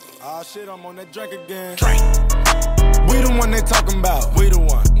Ah shit, I'm on that drink again. We the one they talking about. We the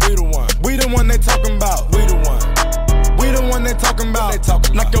one. We the one they talking about. We the one. We the one they talking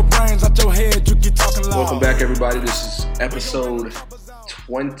about. Knock your brains out your head, you keep talking loud. Welcome back, everybody. This is episode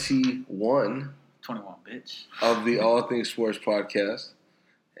 21 bitch. of the All Things Sports podcast.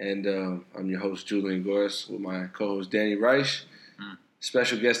 And I'm your host, Julian Goris, with my co-host, Danny Reich.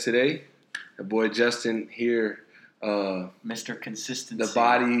 Special guest today, my boy Justin here. Mr. Consistency. The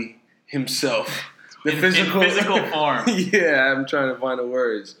body himself. The in physical form. Yeah, I'm trying to find the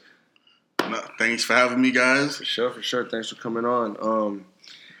words. Thanks for having me, guys. For sure. Thanks for coming on.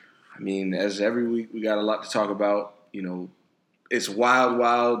 I mean, as every week, we got a lot to talk about. You know, it's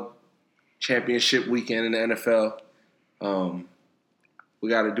wild championship weekend in the NFL. We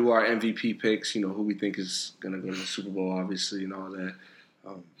got to do our MVP picks, you know, who we think is going to go to the Super Bowl, obviously, and all that.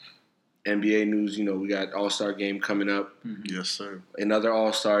 NBA news, you know, we got All-Star game coming up. Yes, sir. Another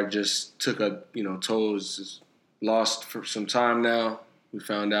All-Star just took a, toll, is lost for some time now, we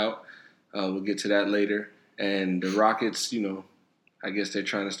found out. We'll get to that later. And the Rockets, I guess they're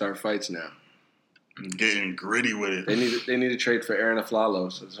trying to start fights now. Getting gritty with it. They need to trade for Aaron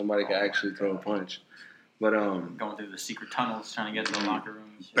Aflalo so somebody can actually throw a punch. But going through the secret tunnels, trying to get to the locker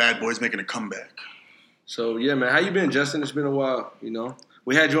room. Bad boys making a comeback. So yeah, man, how you been, Justin? It's been a while.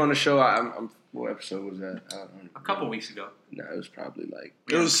 We had you on the show. What episode was that? I don't know. A couple weeks ago. No, it was probably like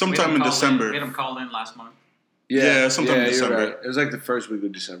it was sometime in December. We had him called in last month. Yeah, sometime in December. Right. It was like the first week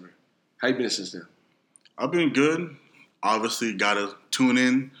of December. How you been since then? I've been good. Obviously, gotta tune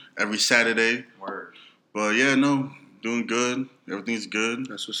in every Saturday. Word. But doing good. Everything's good.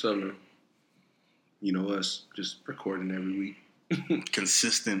 That's what's up, man. You know us, just recording every week.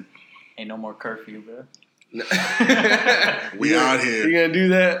 Consistent. Ain't no more curfew, bro. We out here. You gonna do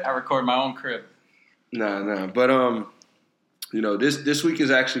that? I record my own crib. Nah. But this week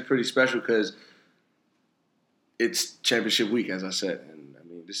is actually pretty special because it's championship week, as I said, and I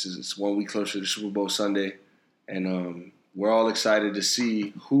mean it's 1 week closer to Super Bowl Sunday, and we're all excited to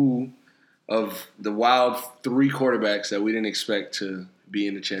see who of the wild 3 quarterbacks that we didn't expect to be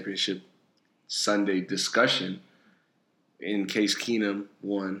in the championship Sunday discussion. In Case Keenum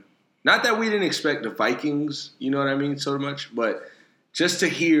won. Not that we didn't expect the Vikings, you know what I mean, so much, but just to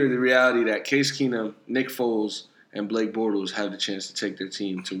hear the reality that Case Keenum, Nick Foles, and Blake Bortles have the chance to take their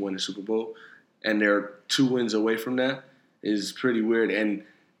team to win the Super Bowl, and they're 2 wins away from that, is pretty weird. And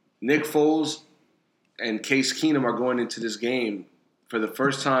Nick Foles and Case Keenum are going into this game for the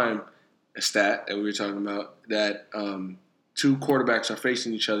first time, a stat that we were talking about, that 2 quarterbacks are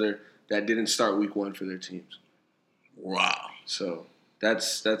facing each other that didn't start week 1 for their teams. Wow. So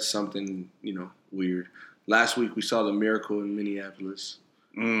that's something, weird. Last week we saw the miracle in Minneapolis.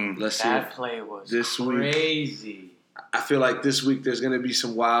 Let's see. That play was this crazy. Week, I feel like this week there's going to be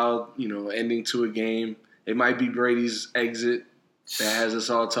some wild, ending to a game. It might be Brady's exit that has us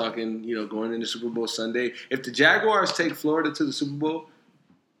all talking, going into Super Bowl Sunday. If the Jaguars take Florida to the Super Bowl,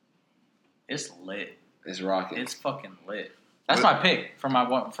 it's lit. It's rocking. It's fucking lit. That's my pick for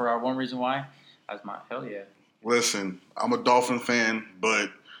our one reason why. That's my hell yeah. Listen, I'm a Dolphin fan,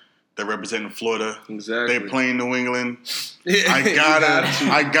 but they're representing Florida. Exactly. They're playing New England.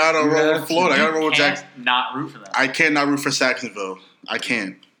 I gotta roll with Florida. I gotta roll with Jackson. Not root for them. I can't not root for Jacksonville. I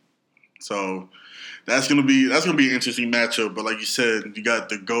can't. So that's gonna be an interesting matchup. But like you said, you got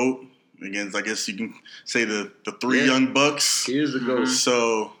the GOAT against, I guess you can say the 3 young bucks. He is the GOAT.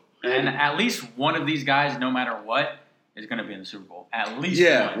 So and at least one of these guys, no matter what, is going to be in the Super Bowl. At least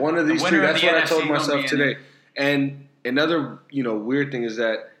one of these 2. That's what I told myself today. And another, weird thing is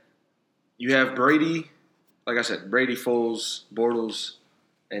that you have Brady, like I said, Brady, Foles, Bortles,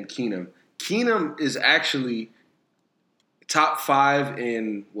 and Keenum. Keenum is actually top 5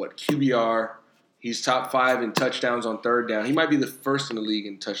 in QBR. He's top 5 in touchdowns on third down. He might be the first in the league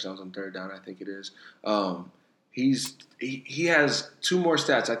in touchdowns on third down. I think it is. He has 2 more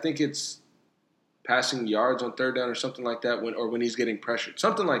stats. I think it's passing yards on third down or something like that when he's getting pressured,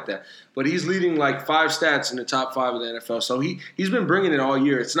 something like that. But he's leading like 5 stats in the top 5 of the NFL. So he's been bringing it all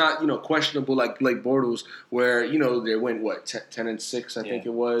year. It's not, questionable like Blake Bortles where, they went 10-6, I think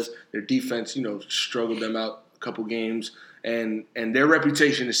it was. Their defense, struggled them out a couple games, and their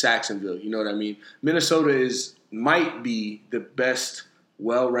reputation is Saxonville, you know what I mean? Minnesota might be the best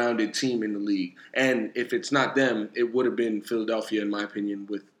well-rounded team in the league. And if it's not them, it would have been Philadelphia, in my opinion,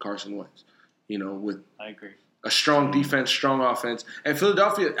 with Carson Wentz. I agree. A strong defense, strong offense. And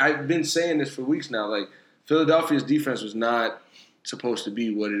Philadelphia, I've been saying this for weeks now, like Philadelphia's defense was not supposed to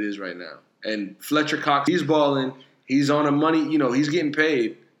be what it is right now. And Fletcher Cox, he's balling. He's on a money, he's getting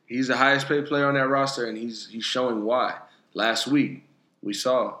paid. He's the highest paid player on that roster, and he's showing why. Last week, we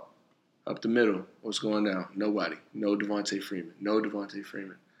saw Up the middle, what's going down? Nobody. No Devontae Freeman. No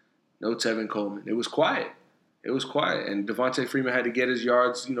Tevin Coleman. It was quiet. And Devontae Freeman had to get his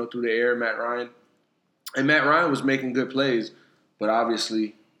yards, through the air, Matt Ryan. And Matt Ryan was making good plays, but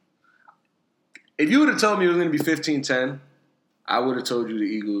obviously, if you would have told me it was going to be 15-10, I would have told you the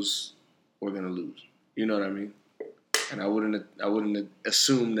Eagles were going to lose. You know what I mean? And I wouldn't have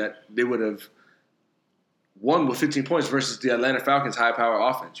assumed that they would have won with 15 points versus the Atlanta Falcons' high-power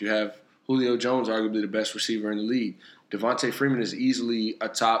offense. You have Julio Jones, arguably the best receiver in the league. Devontae Freeman is easily a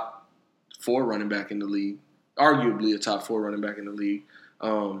top 4 running back in the league, arguably a top 4 running back in the league.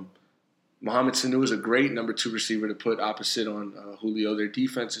 Mohamed Sanu is a great number 2 receiver to put opposite on Julio. Their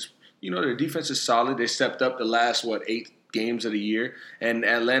defense is solid. They stepped up the last 8 games of the year, and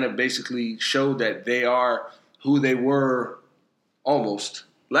Atlanta basically showed that they are who they were almost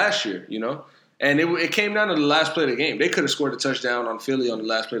last year. And it came down to the last play of the game. They could have scored a touchdown on Philly on the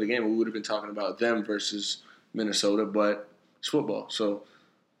last play of the game. We would have been talking about them versus Minnesota, but it's football. So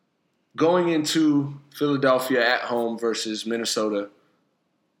going into Philadelphia at home versus Minnesota,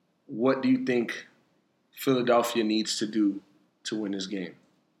 what do you think Philadelphia needs to do to win this game?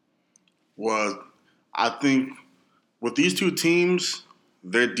 Well, I think with these two teams,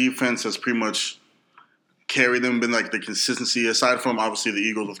 their defense has pretty much carried them, been like the consistency, aside from obviously the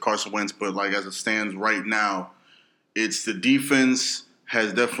Eagles with Carson Wentz, but like as it stands right now, it's the defense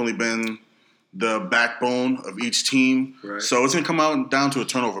has definitely been the backbone of each team. Right. So it's going to come out down to a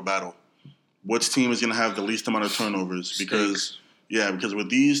turnover battle. Which team is going to have the least amount of turnovers? Because with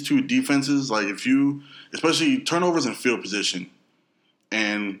these two defenses, like especially turnovers in field position,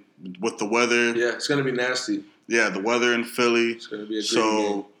 and with the weather. Yeah, it's going to be nasty. Yeah, the weather in Philly. It's going to be a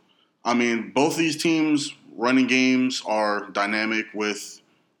gritty game. I mean, both these teams' running games are dynamic with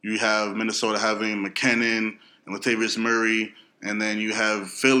you have Minnesota having McKinnon and Latavius Murray, and then you have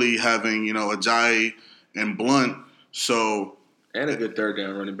Philly having, Ajayi and Blunt. So and a good third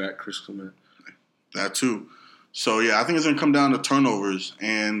down running back, Chris Clement. That too. So, I think it's going to come down to turnovers.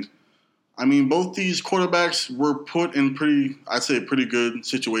 And, I mean, both these quarterbacks were put in pretty good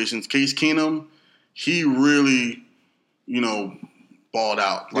situations. Case Keenum, he really, balled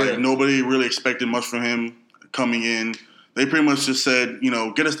out. Like, nobody really expected much from him coming in. They pretty much just said,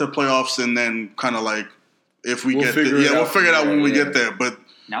 get us to the playoffs and then kind of like, if we get there. Yeah, we'll figure it out when we get there. But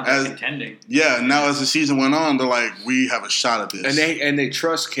now they're contending. Yeah, now as the season went on, they're like, we have a shot at this. And they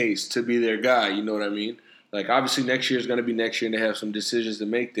trust Case to be their guy, you know what I mean? Like, obviously next year is going to be next year, and they have some decisions to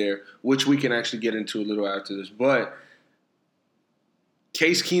make there, which we can actually get into a little after this. But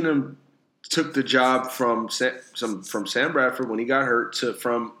Case Keenum took the job from Sam Bradford when he got hurt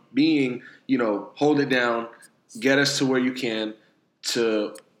from being, hold it down, get us to where you can,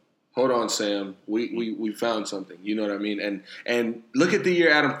 to hold on, Sam, we found something. You know what I mean? And look at the year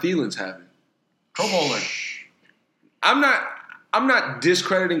Adam Thielen's having. Pro Bowler. I'm not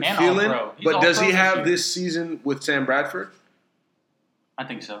discrediting Thielen, but does he have this season with Sam Bradford? I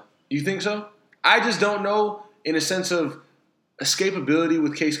think so. You think so? I just don't know in a sense of escapability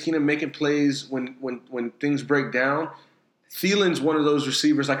with Case Keenum making plays when things break down. Thielen's one of those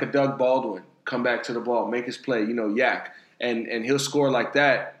receivers like a Doug Baldwin, come back to the ball, make his play, yak. And he'll score like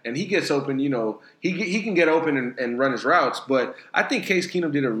that. And he gets open, he can get open and run his routes. But I think Case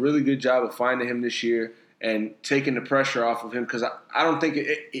Keenum did a really good job of finding him this year and taking the pressure off of him, because I don't think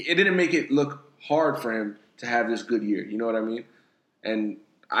it didn't make it look hard for him to have this good year. You know what I mean? And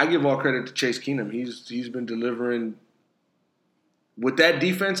I give all credit to Chase Keenum. He's been delivering. With that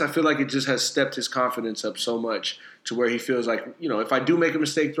defense, I feel like it just has stepped his confidence up so much to where he feels like, if I do make a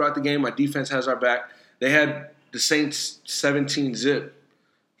mistake throughout the game, my defense has our back. They had the Saints 17-zip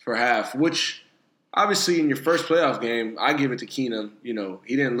for half, which obviously in your first playoff game, I give it to Keenum.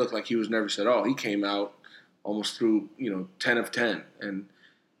 He didn't look like he was nervous at all. He came out almost through, 10 of 10 and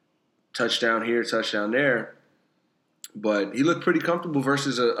touchdown here, touchdown there. But he looked pretty comfortable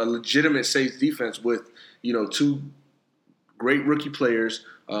versus a legitimate Saints defense with, two great rookie players,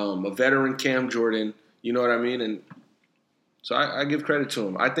 a veteran Cam Jordan, you know what I mean? And so I give credit to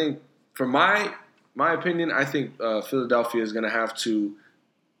him. I think, for my opinion, I think Philadelphia is going to have to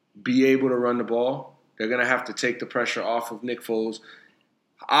be able to run the ball. They're going to have to take the pressure off of Nick Foles.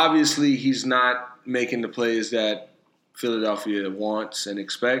 Obviously, he's not making the plays that Philadelphia wants and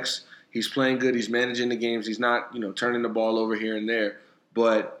expects. He's playing good. He's managing the games. He's not, turning the ball over here and there.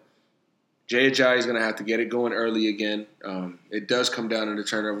 But Jay Ajayi is going to have to get it going early again. It does come down to the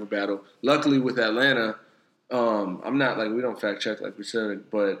turnover battle. Luckily, with Atlanta, I'm not we don't fact check like we said,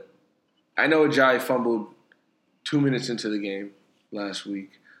 but I know Ajayi fumbled 2 minutes into the game last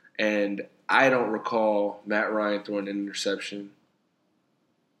week, and I don't recall Matt Ryan throwing an interception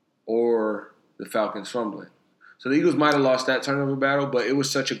or the Falcons fumbling. So the Eagles might have lost that turnover battle, but it was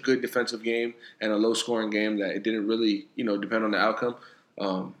such a good defensive game and a low-scoring game that it didn't really, depend on the outcome.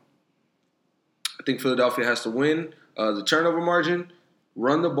 I think Philadelphia has to win the turnover margin,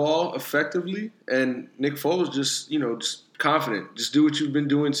 run the ball effectively, and Nick Foles just confident. Just do what you've been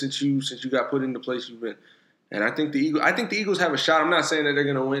doing since you got put in the place you've been. And I think the Eagles have a shot. I'm not saying that they're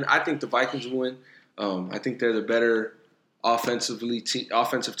going to win. I think the Vikings will win. I think they're the better offensive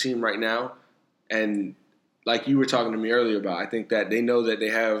team right now, and like you were talking to me earlier about, I think that they know that they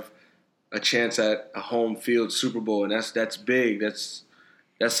have a chance at a home field Super Bowl, and that's big. That's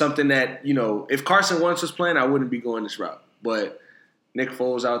something that, if Carson Wentz was playing, I wouldn't be going this route. But Nick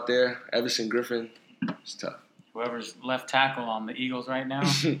Foles out there, Everson Griffin, it's tough. Whoever's left tackle on the Eagles right now,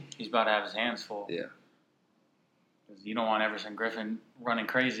 he's about to have his hands full. Yeah. You don't want Everson Griffin running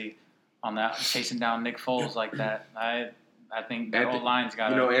crazy on that, chasing down Nick Foles like that. I think the whole line's got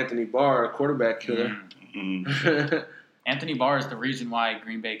to... Anthony Barr, quarterback killer. Anthony Barr is the reason why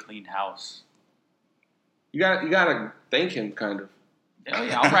Green Bay cleaned house. You gotta thank him, kind of. Oh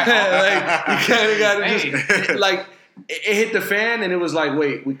yeah, all right. You kind of gotta just it hit the fan, and it was like,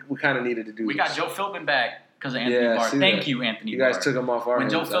 wait, we kind of needed to do. We got Joe Philbin back because of Anthony Barr. Thank you, Anthony. You Barr. guys took him off our when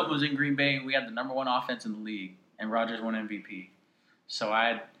hands. Joe Philbin was in Green Bay, we had the number 1 offense in the league, and Rodgers won MVP. So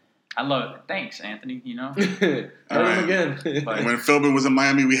I love it. Thanks, Anthony. All right. Him again. But when Philbin was in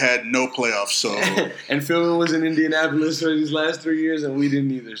Miami, we had no playoffs. So and Philbin was in Indianapolis for these last 3 years, and we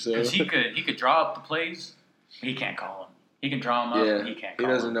didn't either. So he could draw up the plays, but he can't call them. He can draw them up, but he can't call them.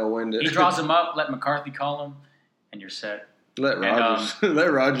 He doesn't know when to. He draws them up. Let McCarthy call them, and you're set. Let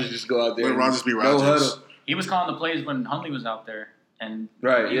Rodgers just go out there. Let Rodgers be Rodgers. He was calling the plays when Hundley was out there, and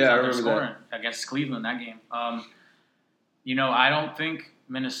right, he was out there scoring against Cleveland that game. I don't think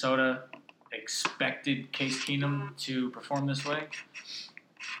Minnesota expected Case Keenum to perform this way,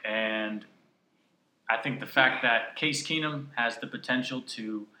 and I think the fact that Case Keenum has the potential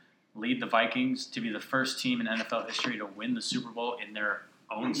to lead the Vikings to be the first team in NFL history to win the Super Bowl in their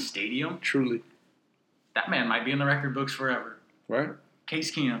own stadium. Truly. That man might be in the record books forever. Right?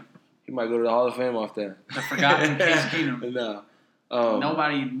 Case Keenum. He might go to the Hall of Fame off that. The forgotten Case Keenum. No.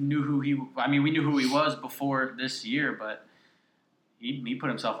 Nobody knew who he... I mean, we knew who he was before this year, but he put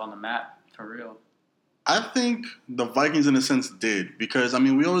himself on the map for real. I think the Vikings, in a sense, did. Because,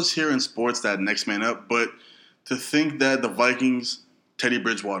 we always hear in sports that next man up, but to think that the Vikings, Teddy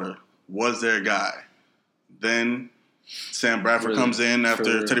Bridgewater, was their guy. Then Sam Bradford comes in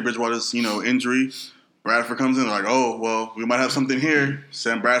after Teddy Bridgewater's, injury. Bradford comes in, they're like, oh, well, we might have something here.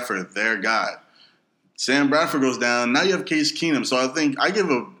 Sam Bradford, their guy. Sam Bradford goes down. Now you have Case Keenum. So I think I give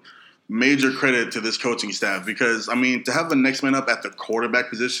a major credit to this coaching staff because, to have the next man up at the quarterback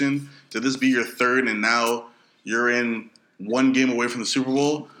position, to this be your third, and now you're in one game away from the Super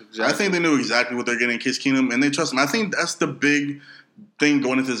Bowl, exactly. I think they knew exactly what they're getting in Case Keenum, and they trust him. I think that's the big thing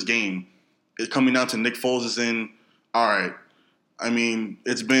going into this game. It's coming down to Nick Foles is in, all right,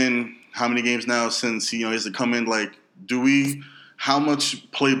 it's been how many games now since he has to come in, how much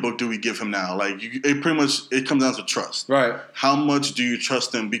playbook do we give him now? It comes down to trust. Right. How much do you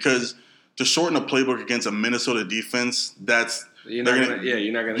trust him? Because to shorten a playbook against a Minnesota defense, you're not gonna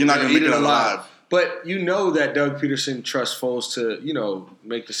make it alive. But you know that Doug Peterson trusts Foles to,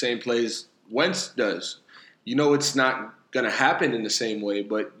 make the same plays Wentz does. You know it's not going to happen in the same way,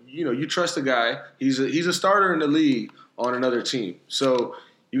 but, you trust the guy. He's a starter in the league on another team. So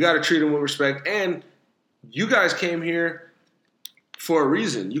you got to treat him with respect. And you guys came here for a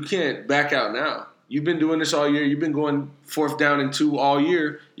reason. You can't back out now. You've been doing this all year. You've been going 4th down and 2 all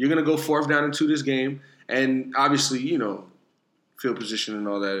year. You're going to go 4th down and 2 this game. And obviously, field position and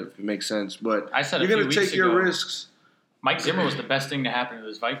all that, if it makes sense. But you're going to take your risks. Mike Zimmer was the best thing to happen to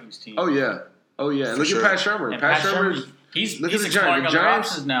this Vikings team. Oh, yeah. And look at Pat Shurmur. Pat Shurmur, he's exploring other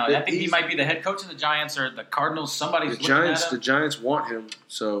options now. I think he might be the head coach of the Giants or the Cardinals. Somebody's looking at him. The Giants want him.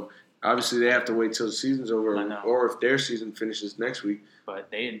 So, obviously, they have to wait till the season's over or if their season finishes next week. But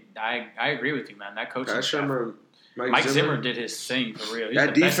I agree with you, man. That coaching Pat Shurmur, Mike Zimmer did his thing for real. He's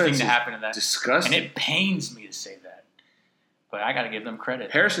that the best thing defense to happen to that. Disgusting. And it pains me to say that. But I got to give them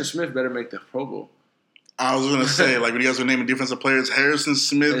credit. Harrison Smith better make the Pro Bowl. I was going to say, when you guys were naming defensive players, Harrison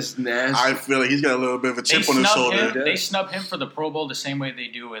Smith, I feel like he's got a little bit of a chip on his shoulder. They snub him for the Pro Bowl the same way they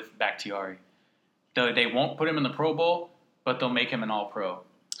do with Bakhtiari. They won't put him in the Pro Bowl, but they'll make him an All-Pro.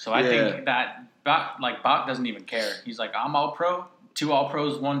 So I think that, Bach doesn't even care. He's like, I'm All-Pro, 2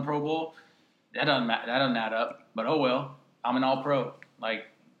 All-Pros, 1 Pro Bowl. That doesn't add up. But oh well, I'm an All-Pro.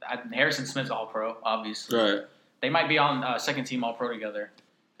 Harrison Smith's All-Pro, obviously. Right. They might be on second-team All-Pro together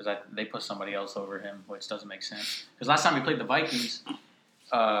because they put somebody else over him, which doesn't make sense. Because last time we played the Vikings,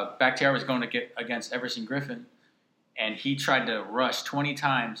 Bakhtiari was going to get against Everson Griffin, and he tried to rush 20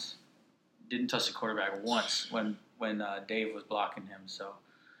 times, didn't touch the quarterback once when Dave was blocking him. So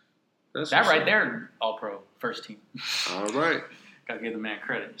that right there, All-Pro, first team. All right. Got to give the man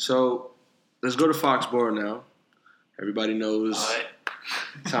credit. So let's go to Foxborough now. Everybody knows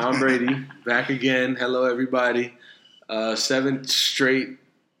Tom Brady back again. Hello, everybody. 7th straight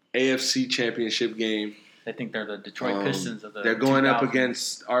AFC Championship game. They think they're the Detroit Pistons of the They're going 2000s. up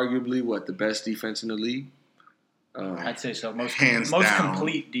against arguably, the best defense in the league? I'd say so. Most down.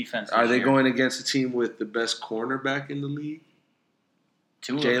 complete defense. Are they year. going against a team with the best cornerback in the league?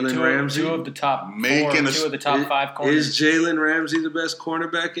 Jalen Ramsey? Two of the top Making two of the top 5 corners. Is Jalen Ramsey the best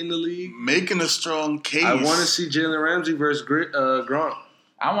cornerback in the league? Making a strong case. I want to see Jalen Ramsey versus Gronk.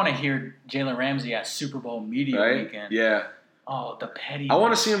 I want to hear Jalen Ramsey at Super Bowl media Right? weekend. Yeah. Oh, the petty. I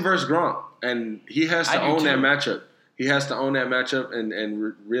want to see him versus Gronk, and he has to I do own that too. matchup. He has to own that matchup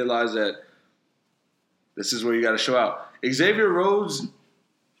and realize that this is where you got to show out. Xavier Rhodes,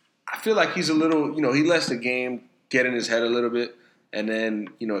 I feel like he's a little, he lets the game get in his head a little bit, and then,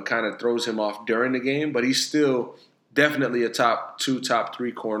 it kind of throws him off during the game, but he's still definitely a top 2, top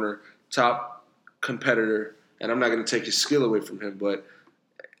 3 corner, top competitor, and I'm not going to take his skill away from him, but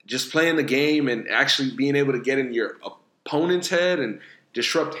just playing the game and actually being able to get in your opponent's head and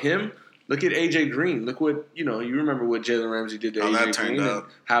disrupt him. Look at AJ Green. Look what, you remember what Jalen Ramsey did to AJ Green and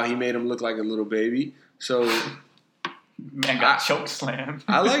how he made him look like a little baby. So, man got choke slammed.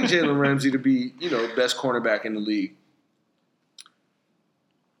 I like Jalen Ramsey to be, best cornerback in the league.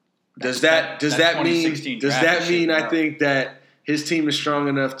 Does that mean I think that his team is strong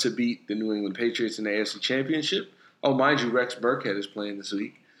enough to beat the New England Patriots in the AFC Championship? Oh, mind you, Rex Burkhead is playing this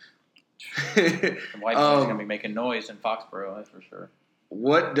week. The white boy's going to be making noise in Foxborough, that's for sure.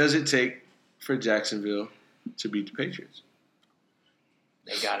 What does it take for Jacksonville to beat the Patriots?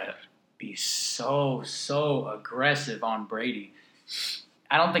 They got to be so aggressive on Brady.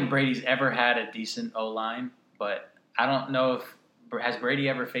 I don't think Brady's ever had a decent O-line, but I don't know if has Brady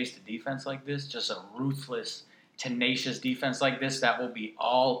ever faced a defense like this, just a ruthless, tenacious defense like this that will be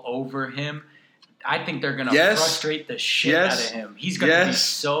all over him. I think they're going to frustrate the shit out of him. He's going to be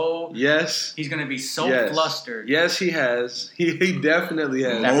so he's going to be so flustered. Yes, he has. He definitely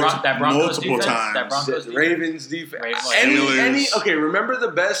has. That Broncos multiple defense, times. That Broncos defense. Ravens defense. Ravens. Okay, remember the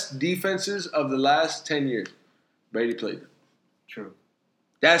best defenses of the last 10 years? Brady played them. True.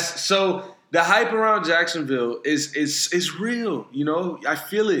 So the hype around Jacksonville is real. I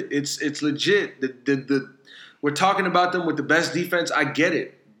feel it. It's legit. We're talking about them with the best defense. I get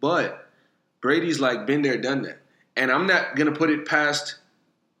it, but Brady's been there, done that. And I'm not going to put it past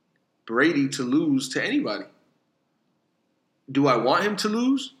Brady to lose to anybody. Do I want him to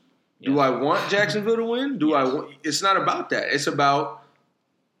lose? Yeah. Do I want Jacksonville to win? It's not about that. It's about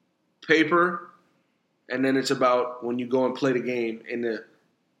paper, and then it's about when you go and play the game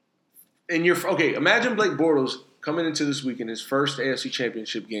imagine Blake Bortles coming into this week in his first AFC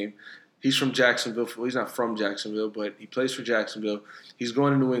Championship game. He's from Jacksonville. Well, he's not from Jacksonville, but he plays for Jacksonville. He's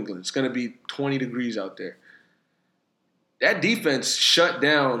going to New England. It's going to be 20 degrees out there. That defense shut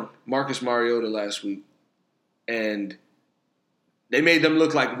down Marcus Mariota last week, and they made them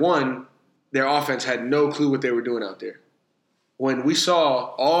look like, their offense had no clue what they were doing out there. When we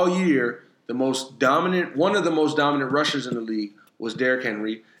saw all year one of the most dominant rushers in the league was Derrick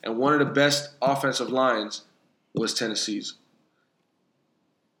Henry, and one of the best offensive lines was Tennessee's.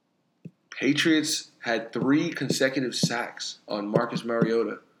 Patriots had 3 consecutive sacks on Marcus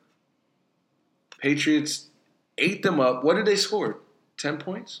Mariota. Patriots ate them up. What did they score? 10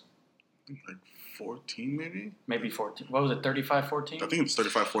 points? 14 maybe? Maybe 14. What was it, 35-14? I think it's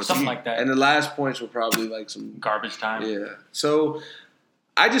 35-14. Something like that. And the last points were probably some garbage time. Yeah. So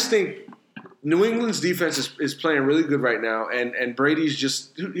I just think New England's defense is playing really good right now, and Brady's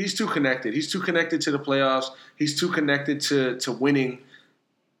he's too connected. He's too connected to the playoffs. He's too connected to winning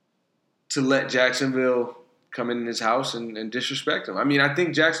to let Jacksonville come in his house and disrespect him. I mean, I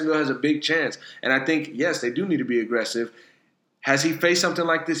think Jacksonville has a big chance, and I think, yes, they do need to be aggressive. Has he faced something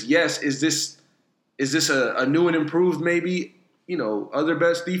like this? Yes. Is this a new and improved maybe, other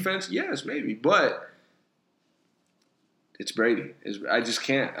best defense? Yes, maybe, but it's Brady. I just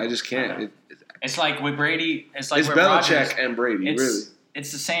can't. It's like with Brady. It's Belichick Rodgers, and Brady, really.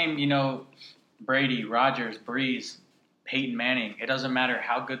 It's the same, Brady, Rodgers, Breeze, Peyton Manning. It doesn't matter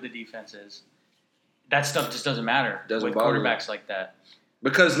how good the defense is. That stuff just doesn't matter with quarterbacks like that.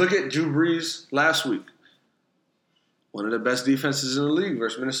 Because look at Drew Brees last week. One of the best defenses in the league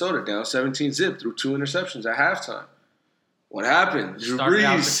versus Minnesota, down 17-zip through 2 interceptions at halftime. What happened? Drew Started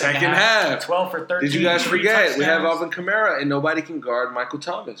out Brees, the second half. 12 for 13. Did you guys 3 forget? We have touchdowns. Alvin Kamara, and nobody can guard Michael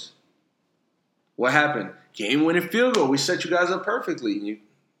Thomas. What happened? Game-winning field goal. We set you guys up perfectly.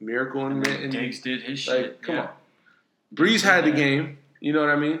 Miracle and Diggs did his like, shit. come on. Breeze had the game. You know what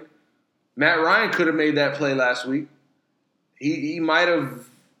I mean? Matt Ryan could have made that play last week. He might have.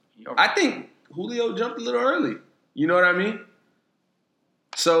 I think Julio jumped a little early. You know what I mean?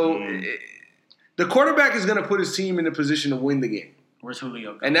 So the quarterback is going to put his team in a position to win the game. Where's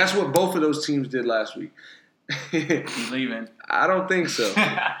Julio going? And that's what both of those teams did last week. He's leaving. I don't think so.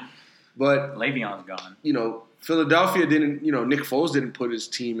 But Le'Veon's gone. You know, Philadelphia didn't. You know, Nick Foles didn't put his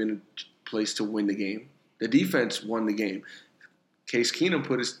team in a place to win the game. The defense won the game. Case Keenum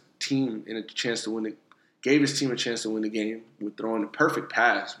put his team in a chance to win it. Gave his team a chance to win the game with throwing a perfect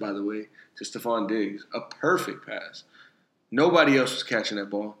pass, by the way, to Stephon Diggs. A perfect pass. Nobody else was catching that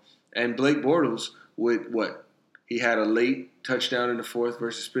ball. And Blake Bortles with what? He had a late touchdown in the fourth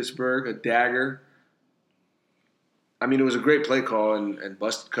versus Pittsburgh, a dagger. I mean, it was a great play call and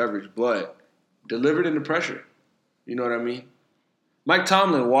busted coverage, but delivered into pressure. You know what I mean? Mike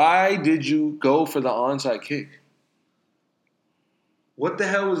Tomlin, why did you go for the onside kick? What the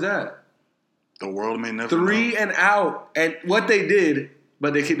hell was that? The world may never 3 know. and out. And what they did,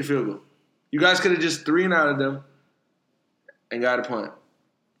 but they kicked the field goal. You guys could have just 3 and out of them and got a punt.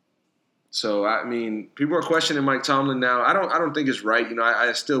 So, I mean, people are questioning Mike Tomlin now. I don't think it's right. You know,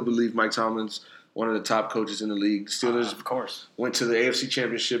 I still believe Mike Tomlin's one of the top coaches in the league. The Steelers, of course, went to the AFC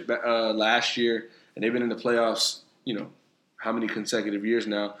Championship last year, and they've been in the playoffs, you know, how many consecutive years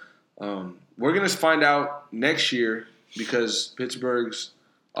now. We're going to find out next year because Pittsburgh's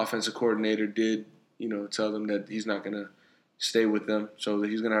offensive coordinator did, you know, tell them that he's not going to stay with them. So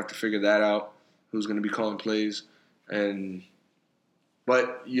he's going to have to figure that out, who's going to be calling plays.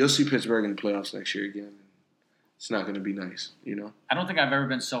 But you'll see Pittsburgh in the playoffs next year again. It's not going to be nice, you know? I don't think I've ever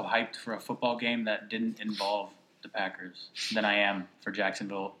been so hyped for a football game that didn't involve the Packers than I am for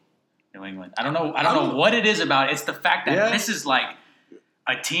Jacksonville, New England. I don't know what it is about it. It's the fact that this is like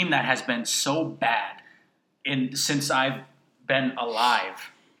a team that has been so bad since I've been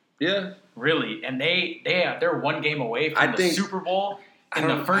alive. Yeah. Really. And they're one game away from the Super Bowl. In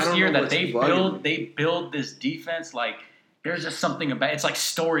the first year that they build this defense, like there's just something about it's like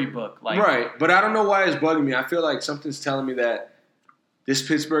storybook. Like right. But I don't know why it's bugging me. I feel like something's telling me that this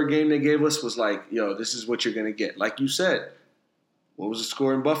Pittsburgh game they gave us was like, yo, this is what you're gonna get. Like you said, what was the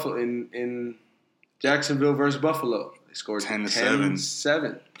score in Buffalo in Jacksonville versus Buffalo? They scored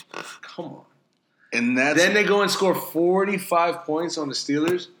 10-7. Come on. And then they go and score 45 points on the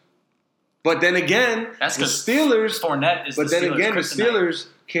Steelers. But then again, that's the Steelers. Fournette is but then again, the Steelers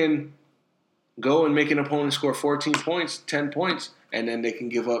can go and make an opponent score 14 points, 10 points, and then they can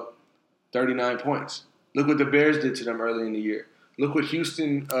give up 39 points. Look what the Bears did to them early in the year. Look what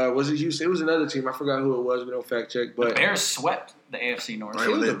Houston was it Houston? It was another team. I forgot who it was. We don't fact check. But the Bears swept the AFC North.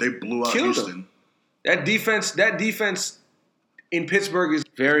 Right, they blew out Houston. That defense in Pittsburgh is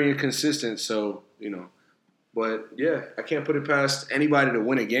very inconsistent. So you know, but yeah, I can't put it past anybody to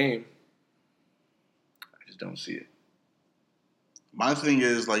win a game. I just don't see it. My thing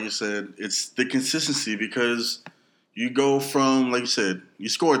is, like you said, it's the consistency because you go from, like you said, you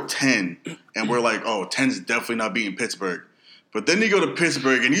score 10, and we're like, oh, 10's definitely not beating Pittsburgh. But then you go to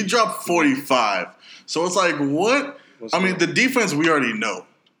Pittsburgh, and you drop 45. So it's like, what? The defense, we already know.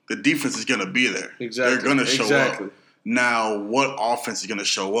 The defense is going to be there. Exactly. They're going to show up. Now, what offense is going to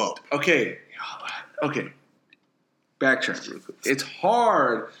show up? Okay. Backtrack real quick. It's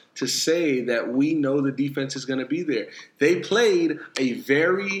hard to say that we know the defense is going to be there. They played a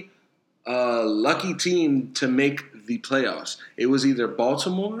very lucky team to make the playoffs. It was either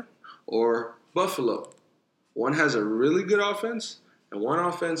Baltimore or Buffalo. One has a really good offense, and one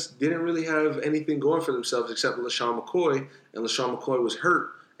offense didn't really have anything going for themselves except LaShawn McCoy, and LaShawn McCoy was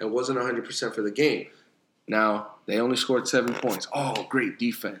hurt and wasn't 100% for the game. Now, they only scored 7 points. Oh, great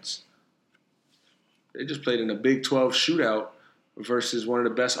defense. They just played in a Big 12 shootout versus one of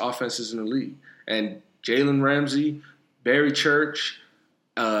the best offenses in the league. And Jalen Ramsey, Barry Church,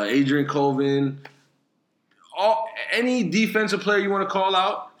 Adrian Colvin, any defensive player you want to call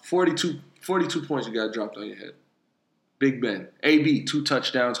out, 42 points you got dropped on your head. Big Ben, AB, 2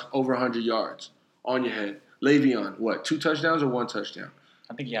 touchdowns, over 100 yards on your head. Le'Veon, what, 2 touchdowns or 1 touchdown?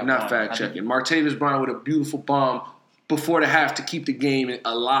 I think you have Not fact checking. Martavis Bryant with a beautiful bomb before the half to keep the game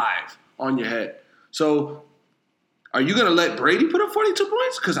alive on your head. So, are you going to let Brady put up 42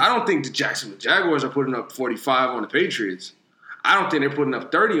 points? Because I don't think the Jacksonville Jaguars are putting up 45 on the Patriots. I don't think they're putting up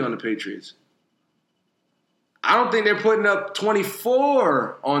 30 on the Patriots. I don't think they're putting up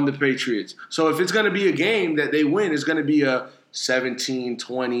 24 on the Patriots. So if it's going to be a game that they win, it's going to be a 17,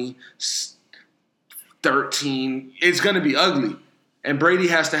 20, 13. It's going to be ugly. And Brady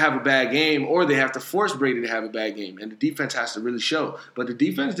has to have a bad game, or they have to force Brady to have a bad game. And the defense has to really show. But the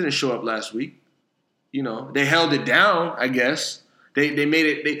defense didn't show up last week. You know, they held it down, I guess. They made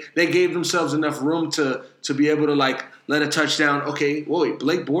it. They gave themselves enough room to be able to, like, let a touchdown. Okay, wait,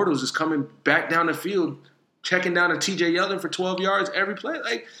 Blake Bortles is coming back down the field, checking down to T.J. Yeldon for 12 yards every play.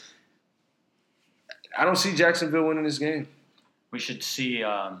 Like, I don't see Jacksonville winning this game. We should see,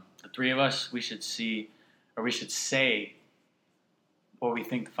 the three of us, we should say what we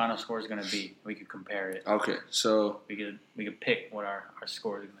think the final score is going to be. We could compare it. Okay, so we could pick what our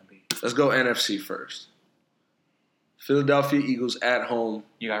score is going to be. Let's go NFC first. Philadelphia Eagles at home.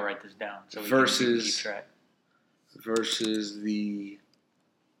 You got to write this down. So versus keep track. Versus the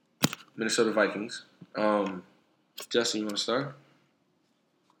Minnesota Vikings. Justin, you want to start?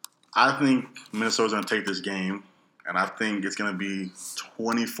 I think Minnesota's going to take this game, and I think it's going to be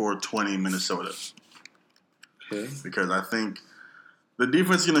 24-20 Minnesota. Okay. Because I think the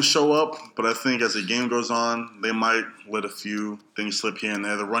defense is going to show up, but I think as the game goes on, they might let a few things slip here and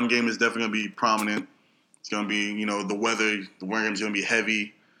there. The run game is definitely going to be prominent. It's going to be, you know, the run game is going to be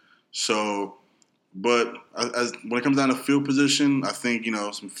heavy. So, but when it comes down to field position, I think, you know,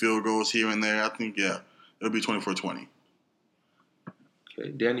 some field goals here and there. I think, yeah, it'll be 24-20.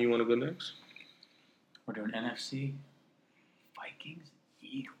 Okay. Danny, you want to go next? We're doing NFC, Vikings,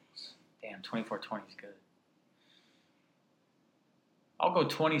 Eagles. Damn, 24-20 is good. I'll go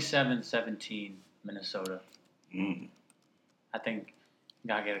 27-17 Minnesota. I think you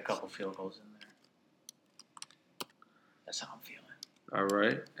got to get a couple field goals in there. That's how I'm feeling. All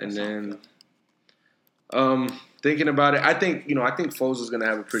right. And then thinking about it, I think Foles is going to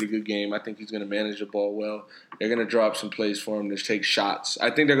have a pretty good game. I think he's going to manage the ball well. They're going to draw up some plays for him to take shots. I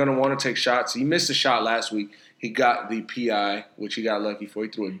think they're going to want to take shots. He missed a shot last week. He got the PI, which he got lucky for. He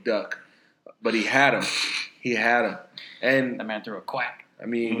threw a duck. But he had him. And that man threw a quack. I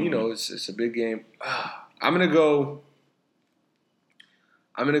mean, you know, it's a big game. I'm going to go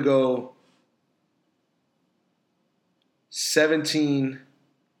 17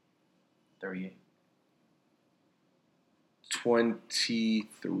 38.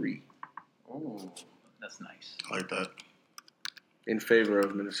 23. Ooh, that's nice. I like that. In favor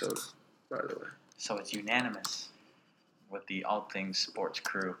of Minnesota, by the way. So it's unanimous with the All Things Sports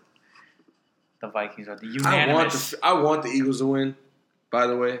crew. The Vikings are the unanimous. I want the Eagles to win, by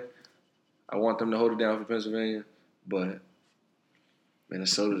the way. I want them to hold it down for Pennsylvania. But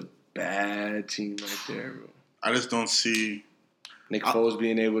Minnesota's a bad team right there, bro. I just don't see Nick Foles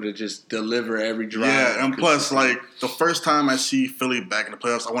being able to just deliver every drive. Yeah, and plus, like, the first time I see Philly back in the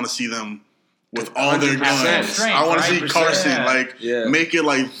playoffs, I want to see them with all their guns. I want to see Carson, make it,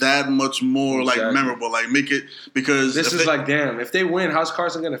 like, that much more, like, memorable. Like, make it, because this is like, damn, if they win, how's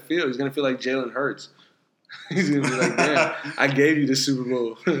Carson going to feel? He's going to feel like Jalen Hurts. He's going to be like, damn, I gave you the Super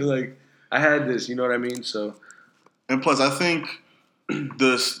Bowl. Like, I had this, you know what I mean? So, and plus, I think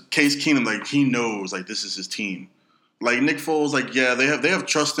the Case Keenum, like, he knows, like, this is his team. Like, Nick Foles, like, yeah, they have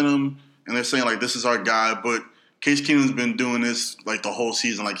trust in him, and they're saying, like, this is our guy, but Case Keenum's been doing this, like, the whole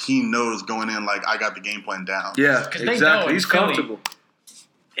season. Like, he knows going in, like, I got the game plan down. Yeah, exactly. He's comfortable.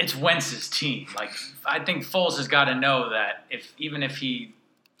 It's Wentz's team. Like, I think Foles has got to know that even if he,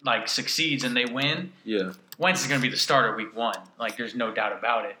 like, succeeds and they win, Wentz is going to be the starter week 1. Like, there's no doubt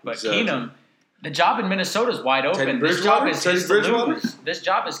about it. But Keenum, the job in Minnesota is wide open. This job is his to lose. This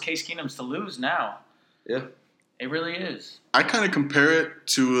job is Case Keenum's to lose now. Yeah. It really is. I kind of compare it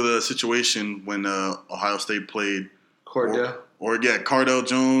to the situation when Ohio State played Cardell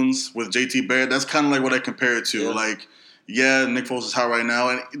Jones with JT Barrett. That's kind of like what I compare it to. Yeah. Like, yeah, Nick Foles is hot right now.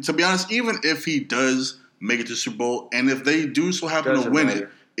 And to be honest, even if he does make it to the Super Bowl, and if they do so happen to win it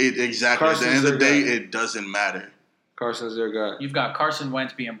exactly. Carson's at the end of the day, it doesn't matter. Carson's their guy. You've got Carson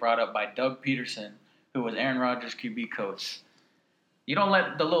Wentz being brought up by Doug Peterson, who was Aaron Rodgers' QB coach. You don't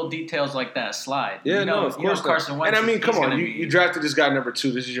let the little details like that slide. Yeah, no, of course Carson Wentz. And I mean, come on, you drafted this guy number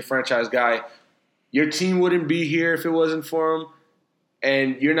 2. This is your franchise guy. Your team wouldn't be here if it wasn't for him,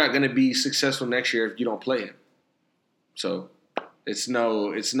 and you're not going to be successful next year if you don't play him. So it's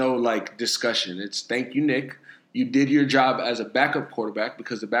no like discussion. It's thank you, Nick. You did your job as a backup quarterback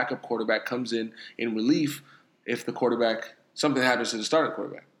because the backup quarterback comes in relief if something happens to the starting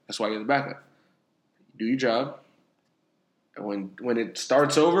quarterback. That's why you're the backup. Do your job. And when it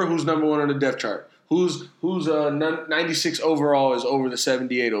starts over, who's number 1 on the depth chart? Who's 96 overall is over the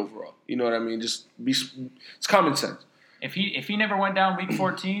 78 overall? You know what I mean? It's common sense. If he never went down week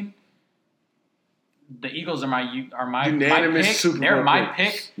 14, the Eagles are my unanimous pick. Super Bowl They're my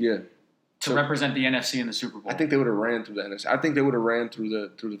pick. pick. Yeah. To represent the NFC in the Super Bowl. I think they would have ran through the NFC. I think they would have ran through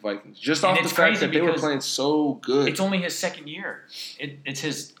the Vikings just And off the fact that they were playing so good. It's only his second year. It's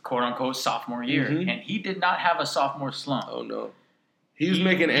his quote unquote sophomore year, Mm-hmm. and he did not have a sophomore slump. Oh no, he was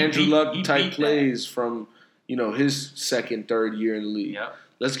making Andrew Luck type plays from his second, third year in the league. Yep.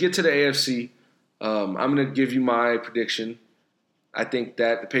 Let's get to the AFC. I'm going to give you my prediction. I think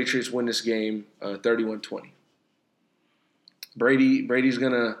that the Patriots win this game 31-20. Brady's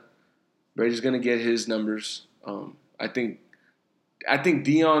gonna get his numbers. I think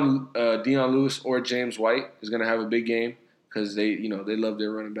Dion Lewis or James White is gonna have a big game because they love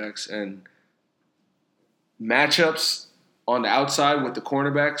their running backs, and matchups on the outside with the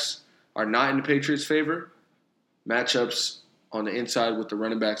cornerbacks are not in the Patriots' favor. Matchups on the inside with the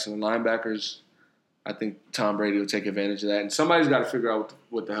running backs and the linebackers, I think Tom Brady will take advantage of that. And somebody's got to figure out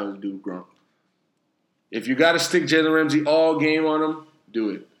what the hell to do with Gronk. If you got to stick Jalen Ramsey all game on him, do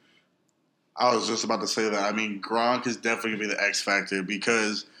it. I was just about to say that. I mean, Gronk is definitely going to be the X factor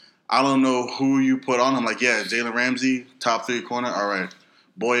because I don't know who you put on him. Like, yeah, Jalen Ramsey, top 3 corner. All right.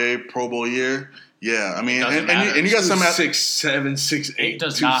 Boye, Pro Bowl year. Yeah, I mean, and you got some 6'7", 6'8". It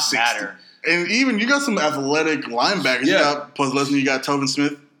does not matter. And even you got some athletic linebackers. Yeah. Plus, listen, you got Tovin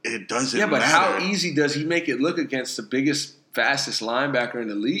Smith. It doesn't matter. Yeah, but how easy does he make it look against the biggest, fastest linebacker in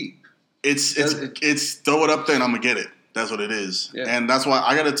the league? It's throw it up there and I'm gonna get it. That's what it is. Yeah. And that's why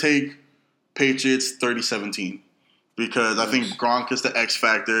I gotta take Patriots 30-17 because I think Gronk is the X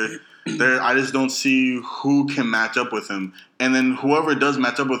factor. I just don't see who can match up with him. And then whoever does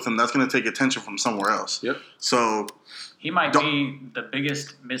match up with him, that's gonna take attention from somewhere else. Yep. So he might be the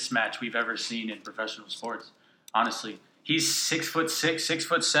biggest mismatch we've ever seen in professional sports. Honestly, he's 6'6",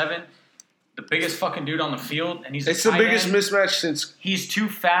 6'7", the biggest fucking dude on the field, and it's the biggest mismatch since he's too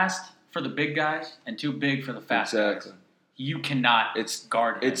fast for the big guys and too big for the fast guys. You cannot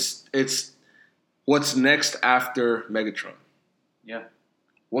guard him. It's what's next after Megatron. Yeah.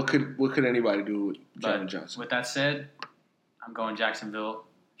 What could anybody do with John Johnson? With that said, I'm going Jacksonville.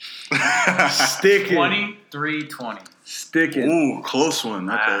 Sticking 23-20. Sticking. Ooh, close one.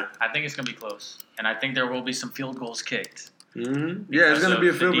 Okay. I think it's gonna be close, and I think there will be some field goals kicked. Mm-hmm. Yeah, it's gonna be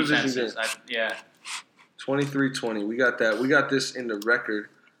a field position game. Yeah. 23-20. We got that. We got this in the record.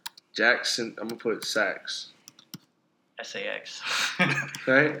 Jackson. I'm gonna put sacks. SAX.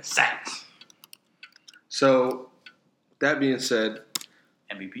 Right. Sacks. So, that being said,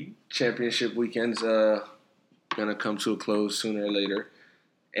 MVP championship weekend's gonna come to a close sooner or later,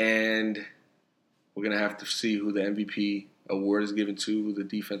 and we're gonna have to see who the MVP award is given to, who the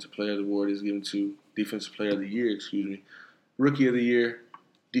Defensive Player of the Award is given to, Defensive Player of the Year, Rookie of the Year,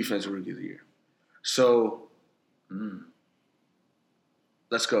 Defensive Rookie of the Year. So,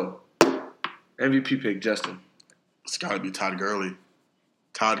 let's go. MVP pick, Justin. It's got to be Todd Gurley.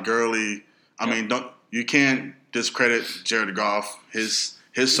 Todd Gurley. I mean, you can't discredit Jared Goff. His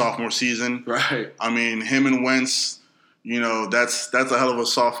sophomore season. Right. I mean, him and Wentz. That's a hell of a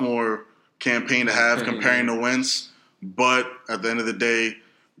sophomore campaign to have comparing to Wentz. But at the end of the day,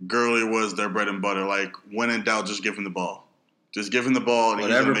 Gurley was their bread and butter. Like, when in doubt, just give him the ball. Just give him the ball. And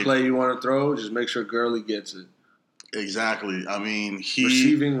whatever play you want to throw, just make sure Gurley gets it. Exactly. I mean,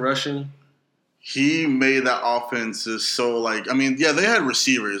 receiving, rushing. He made that offense just so like. I mean, yeah, they had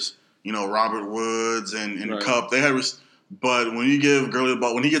receivers. Robert Woods and right. Kupp. They had, but when you give Gurley the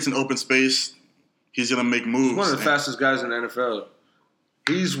ball, when he gets in open space, he's gonna make moves. He's one of the fastest guys in the NFL.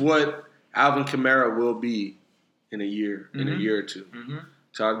 He's what Alvin Kamara will be in a year, in a year or two. Mm-hmm.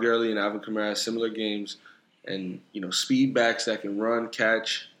 Todd Gurley and Alvin Kamara have similar games, and speed backs that can run,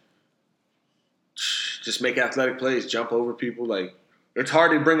 catch, just make athletic plays, jump over people. Like, it's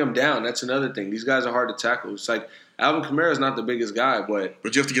hard to bring them down. That's another thing. These guys are hard to tackle. It's like Alvin Kamara is not the biggest guy, but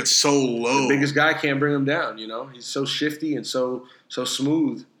you have to get so low. The biggest guy can't bring him down. He's so shifty and so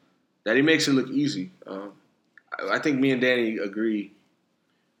smooth that he makes it look easy. I think me and Danny agree.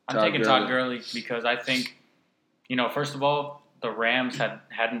 I'm taking Todd Gurley because I think, first of all, the Rams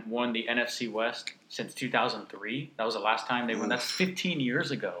hadn't won the NFC West since 2003. That was the last time they won. That's 15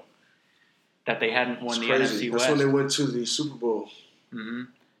 years ago that they hadn't won the NFC West. That's when they went to the Super Bowl. Mm-hmm.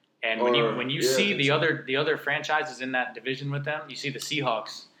 And when you see the other franchises in that division with them, you see the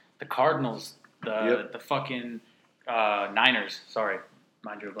Seahawks, the Cardinals, the fucking Niners. Sorry,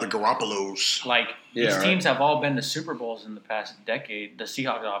 mind you, the Garoppolos. Like these teams have all been to Super Bowls in the past decade. The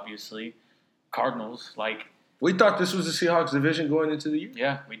Seahawks, obviously, Cardinals. Like we thought this was the Seahawks division going into the year.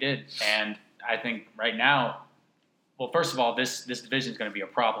 Yeah, we did, and I think right now, well, first of all, this division is going to be a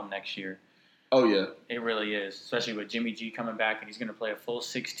problem next year. Oh, yeah. It really is, especially with Jimmy G coming back, and he's going to play a full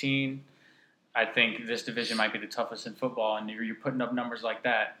 16. I think this division might be the toughest in football, and you're putting up numbers like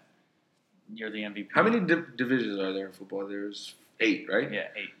that, you're the MVP. How many divisions are there in football? There's 8, right? Yeah,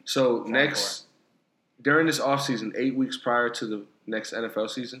 8. So during this offseason, 8 weeks prior to the next NFL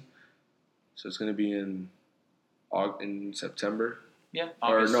season, so it's going to be in September. Yeah,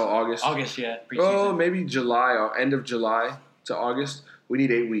 August. Or no, August. August, yeah. Oh, maybe July, or end of July to August. We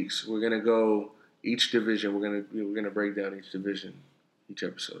need 8 weeks. We're going to go each division. We're gonna break down each division, each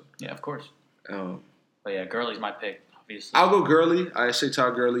episode. Yeah, of course. But yeah, Gurley's my pick, obviously. I'll go Gurley. I say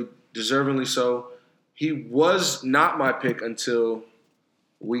Todd Gurley, deservingly so. He was not my pick until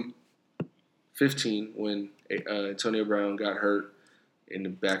week 15 when Antonio Brown got hurt in the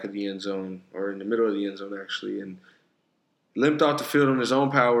back of the end zone, or in the middle of the end zone, actually, and limped off the field on his own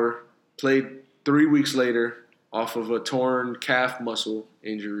power, played 3 weeks later off of a torn calf muscle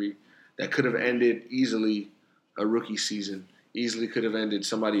injury that could have ended easily a rookie season, easily could have ended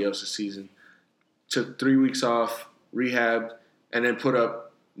somebody else's season. Took 3 weeks off, rehabbed, and then put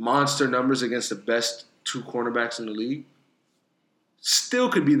up monster numbers against the best 2 cornerbacks in the league. Still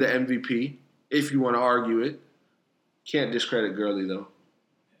could be the MVP if you want to argue it. Can't discredit Gurley, though.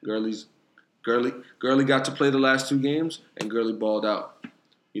 Gurley got to play the last 2 games, and Gurley balled out.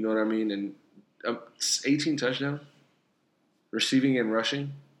 You know what I mean? And 18 touchdowns, receiving and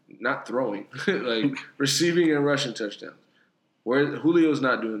rushing, not throwing, like receiving and rushing touchdowns. Where Julio's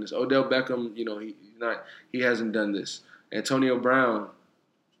not doing this. Odell Beckham, he hasn't done this. Antonio Brown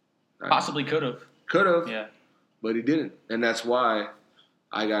possibly could have. Yeah, but he didn't, and that's why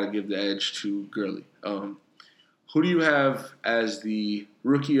I got to give the edge to Gurley. Who do you have as the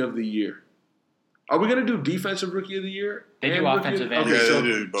Rookie of the Year? Are we going to do Defensive Rookie of the Year? They do offensive and okay, they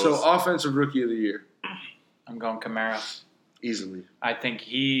do both. So Offensive Rookie of the Year. I'm going Kamara. Easily. I think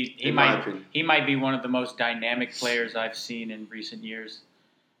he might be one of the most dynamic players I've seen in recent years.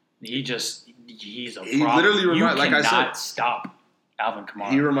 He's a problem. He literally reminds, like I said, cannot stop Alvin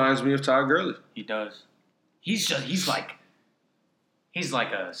Kamara. He reminds me of Todd Gurley. He does. He's like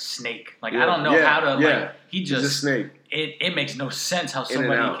a snake. Like I don't know how to like. He's a snake. It makes no sense how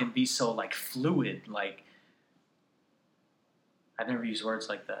somebody can be so like fluid. Like I've never used words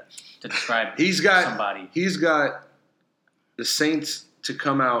like that to describe somebody. He's got the Saints to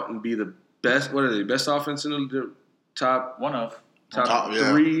come out and be the best. What are they? Best offense in the top? One of top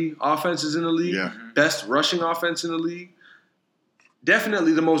 3 offenses in the league. Yeah. Mm-hmm. Best rushing offense in the league.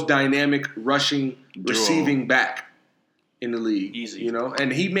 Definitely the most dynamic rushing receiving back in the league. Easy.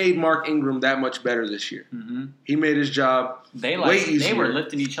 And he made Mark Ingram that much better this year. Mm-hmm. He made his job way easier. They were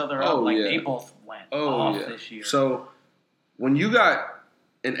lifting each other up. They both went off this year. So when you got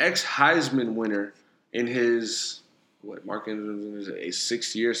an ex-Heisman winner in his Mark Ingram is a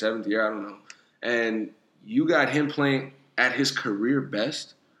 6th year, 7th year, I don't know, and you got him playing at his career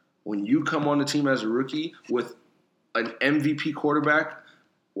best, when you come on the team as a rookie with an MVP quarterback,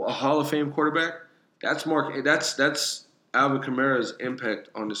 a Hall of Fame quarterback, that's Alvin Kamara's impact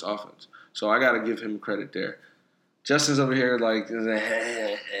on this offense. So I got to give him credit there. Justin's over here like,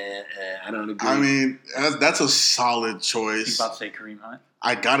 I don't agree. I mean, that's a solid choice. He's about to say Kareem Hunt.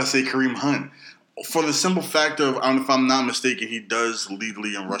 I got to say Kareem Hunt. For the simple fact of, if I'm not mistaken, he does lead the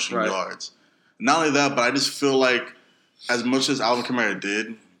league in rushing yards. Not only that, but I just feel like as much as Alvin Kamara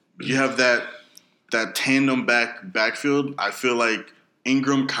did, you have that tandem backfield. I feel like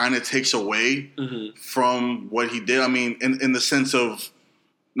Ingram kind of takes away from what he did. I mean, in the sense of,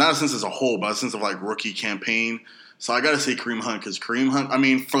 not a sense as a whole, but a sense of like rookie campaign. So I got to say Kareem Hunt, because Kareem Hunt, I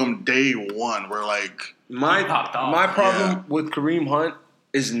mean, from day one, we're like... My problem with Kareem Hunt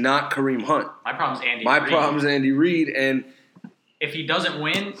is not Kareem Hunt. My problem's Andy Reid. My problem's Andy Reid, and... If he doesn't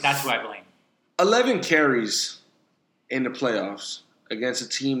win, that's who I blame. 11 carries in the playoffs against a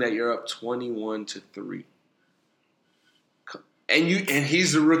team that you're up 21-3. And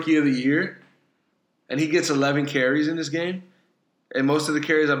he's the Rookie of the Year, and he gets 11 carries in this game, and most of the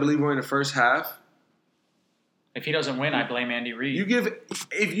carries, I believe, were in the first half. If he doesn't win, I blame Andy Reid.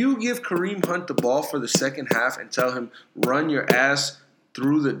 If you give Kareem Hunt the ball for the second half and tell him, run your ass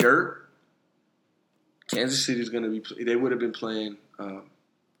through the dirt, Kansas City's going to be – they would have been playing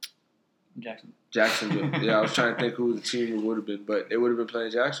Jacksonville. Yeah, I was trying to think who the team would have been, but they would have been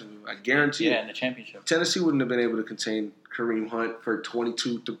playing Jacksonville. I guarantee in the championship. Tennessee wouldn't have been able to contain Kareem Hunt for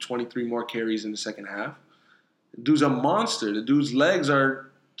 22 to 23 more carries in the second half. The dude's a monster. The dude's legs are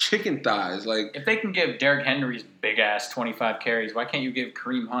chicken thighs. Like, if they can give Derrick Henry's big-ass 25 carries, why can't you give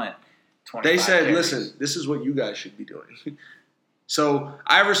Kareem Hunt 25 They said, carries? Listen, this is what you guys should be doing. So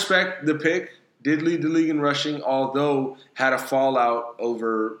I respect the pick. Did lead the league in rushing, although had a fallout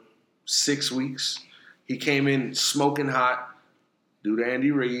over 6 weeks. He came in smoking hot, due to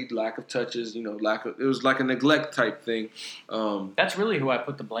Andy Reid, lack of touches, it was like a neglect type thing. That's really who I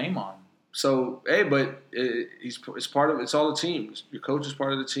put the blame on. So, hey, but it's part of it's all the team. Your coach is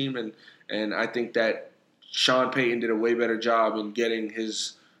part of the team, and I think that Sean Payton did a way better job in getting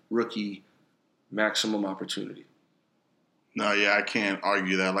his rookie maximum opportunity. No, yeah, I can't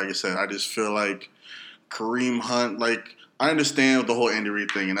argue that. Like I said, I just feel like Kareem Hunt, like, I understand the whole Andy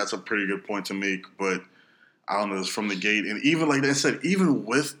Reid thing, and that's a pretty good point to make, but I don't know, it's from the gate. And even, like I said, even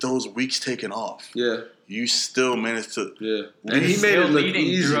with those weeks taken off, you still managed to And he made it look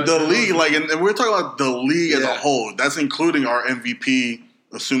easy. The league, like, and we're talking about the league as a whole. That's including our MVP,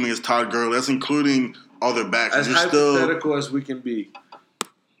 assuming it's Todd Gurley. That's including other backs. As hypothetical as we can be,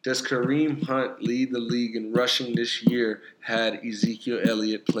 does Kareem Hunt lead the league in rushing this year had Ezekiel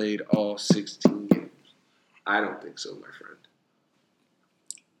Elliott played all 16 games? I don't think so, my friend.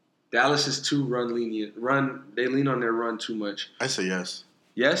 Dallas is too run lenient. They lean on their run too much. I say yes.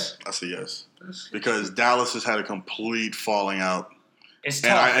 Yes? I say yes. Because Dallas has had a complete falling out. It's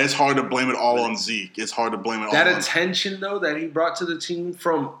tough. And it's hard to blame it all on Zeke. It's hard to blame it all that on attention, though, that he brought to the team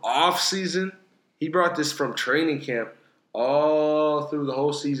from off-season, he brought this from training camp all through the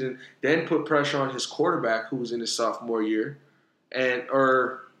whole season, then put pressure on his quarterback, who was in his sophomore year, in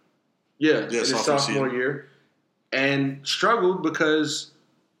his sophomore year, and struggled because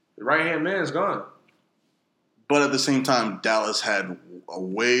the right-hand man's gone. But at the same time, Dallas had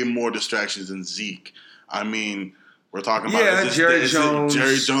way more distractions than Zeke. I mean, we're talking about Jerry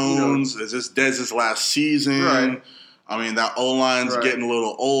Jones. Is this Dez's last season? Right. I mean, that O-line's getting a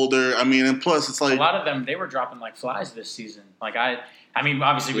little older. I mean, and plus it's like... A lot of them, they were dropping like flies this season. Like, I mean,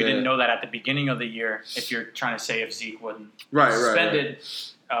 obviously we didn't know that at the beginning of the year. If you're trying to say if Zeke wasn't suspended,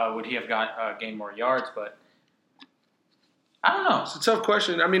 would he have gained more yards? But I don't know. It's a tough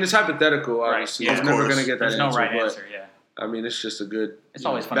question. I mean, it's hypothetical, obviously. Right. Yeah. I'm never going to get that answer. There's no right answer, I mean, it's just a good... It's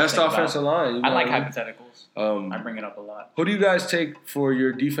always fun best to think offensive about. line. I like hypotheticals. I bring it up a lot. Who do you guys take for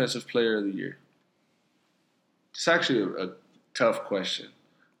your defensive player of the year? It's actually a tough question.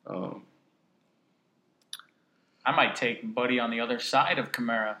 I might take Buddy on the other side of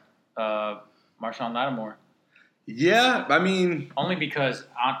Kamara, Marshawn Lattimore. Yeah, I mean... Only because,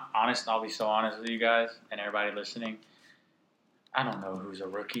 I'll be so honest with you guys and everybody listening, I don't know who's a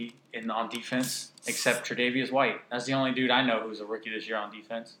rookie on defense except Tre'Davious White. That's the only dude I know who's a rookie this year on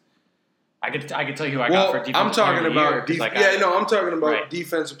defense. I could tell you who I got for defensive I'm talking player about of the year. I'm talking about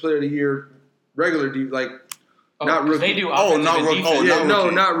defensive player of the year, regular not rookie. They do not rookie.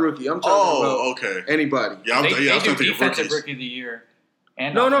 Not rookie. I'm talking about anybody. Yeah, they do defensive rookie of the year.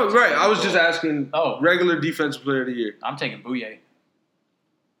 And right. I was just asking regular defensive player of the year. I'm taking Bouye.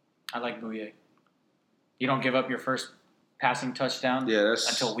 I like Bouye. You don't give up your first passing touchdown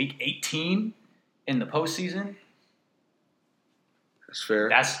until week 18 in the postseason. That's fair.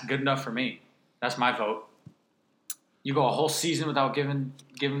 That's good enough for me. That's my vote. You go a whole season without giving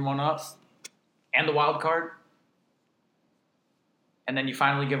one up, and the wild card, and then you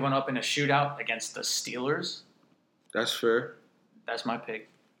finally give one up in a shootout against the Steelers. That's fair. That's my pick.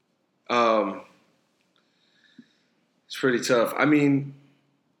 It's pretty tough. I mean,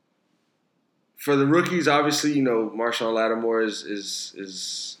 for the rookies, obviously, Marshawn Lattimore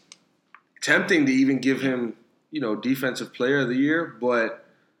is tempting to even give him, defensive player of the year. But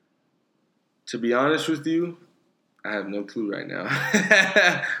to be honest with you, I have no clue right now.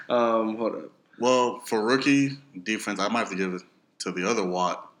 Hold up. Well, for rookie defense, I might have to give it to the other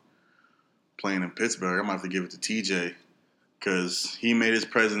Watt playing in Pittsburgh. I might have to give it to TJ because he made his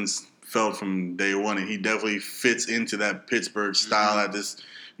presence felt from day one, and he definitely fits into that Pittsburgh style, that this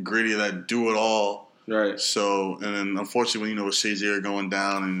gritty, that do-it-all. Right. So, and then unfortunately, with Shazier going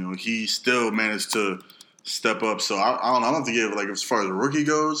down, and he still managed to step up. So I don't know. I'm going to give, as far as the rookie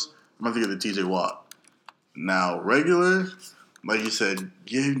goes, I'm going to give it to TJ Watt. Now, regular, like you said,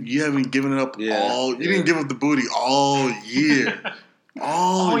 you haven't given it up all. You didn't give up the booty all year.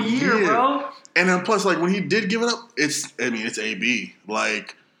 all year, bro. And then plus, when he did give it up, it's AB.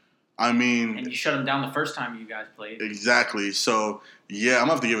 And you shut him down the first time you guys played. Exactly. So yeah, I'm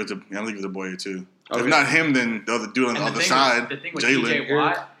gonna have to give it to Boyer too. Okay. If not him, then the other dude on the other side, the thing with Jalen. TJ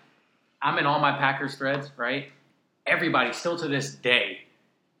Watt, I'm in all my Packers threads, right? Everybody, still to this day,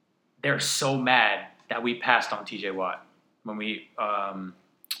 they're so mad that we passed on TJ Watt when we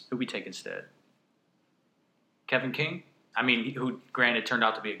who we take instead? Kevin King. Who granted turned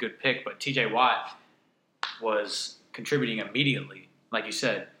out to be a good pick, but TJ Watt was contributing immediately, like you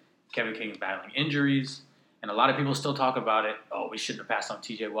said. Kevin King is battling injuries, and a lot of people still talk about it. Oh, we shouldn't have passed on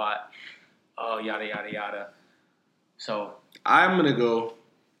TJ Watt. Oh, yada, yada, yada. So I'm going to go.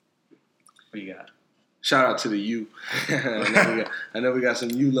 What you got? Shout out to the U. I know we got some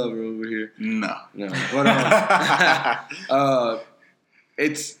U lover over here. No. But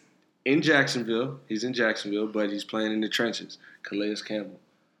it's in Jacksonville. He's in Jacksonville, but he's playing in the trenches. Calais Campbell.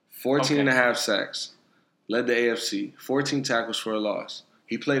 14 and a half sacks. Led the AFC. 14 tackles for a loss.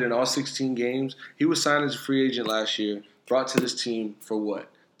 He played in all 16 games. He was signed as a free agent last year. Brought to this team for what?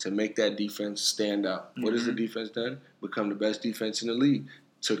 To make that defense stand out. What has the defense done? Become the best defense in the league.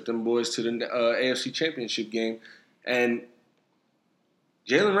 Took them boys to the AFC Championship game. And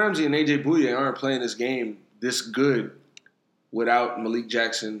Jalen Ramsey and A.J. Bouye aren't playing this game this good without Malik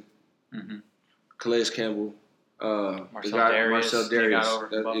Jackson, Calais Campbell, Marcel Darius.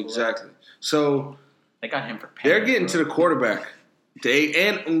 Exactly. So they got him for they're getting to the quarterback.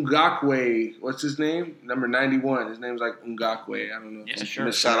 And Ngakwe, what's his name? Number 91. His name's like Ngakwe. I don't know. Yeah,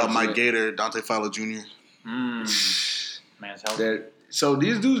 sure. Shout out Mike Gator, Dante Fowler Jr. Man's healthy. So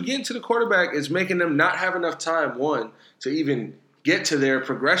these dudes getting to the quarterback is making them not have enough time, one, to even get to their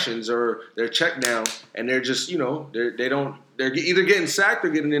progressions or their check down, and they're just, they're either getting sacked or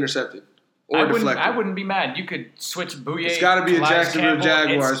getting intercepted or deflected. I wouldn't be mad. You could switch Bouye. It's got to be a Jacksonville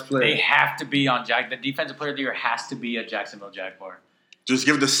Jaguars player. They have to be on the defensive player of the year has to be a Jacksonville Jaguar. Just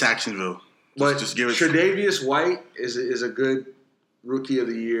give it to Saxonville. Just give it. Tre'Davious White is a good rookie of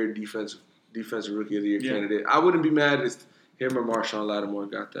the year, defensive rookie of the year candidate. I wouldn't be mad if him or Marshawn Lattimore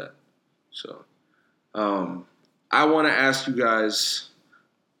got that. So, I want to ask you guys,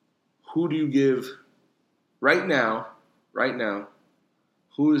 who do you give right now,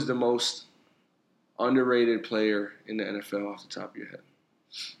 who is the most underrated player in the NFL off the top of your head?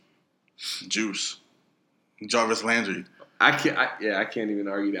 Juice. Jarvis Landry. I can't even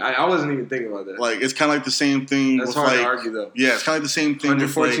argue that. I wasn't even thinking about that. Like, it's kind of like the same thing. That's hard to argue, though. Yeah, it's kind of like the same thing.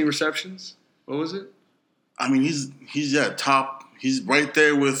 114 receptions? What was it? I mean, he's top. He's right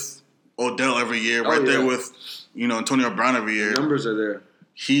there with Odell every year. There with, Antonio Brown every year. The numbers are there.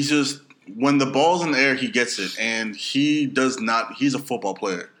 He's just, when the ball's in the air, he gets it. And he's a football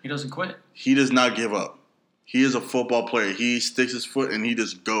player. He doesn't quit. He does not give up. He is a football player. He sticks his foot and he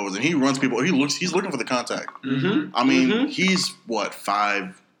just goes. And he runs people. He's looking for the contact. Mm-hmm. I mean, he's,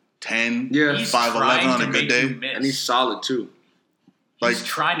 5'10"? Yeah. 5'11" on a good day. And he's solid, too. He's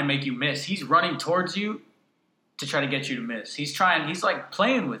trying to make you miss. He's running towards you to try to get you to miss. He's like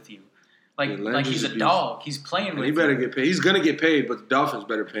playing with you. Like he's a dog. He's playing with you. He better get paid. He's going to get paid, but the Dolphins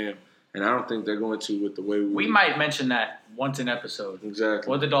better pay him. And I don't think they're going to with the way we might mention that once an episode. Exactly.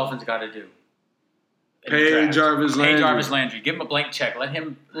 What the Dolphins got to do. Pay Jarvis Landry. Pay Jarvis Landry. Give him a blank check. Let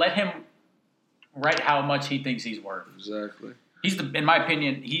him write how much he thinks he's worth. Exactly. In my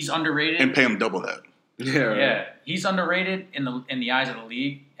opinion, he's underrated. And pay him double that. Yeah. Right. Yeah. He's underrated in the eyes of the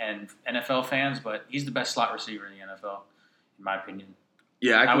league and NFL fans, but he's the best slot receiver in the NFL, in my opinion.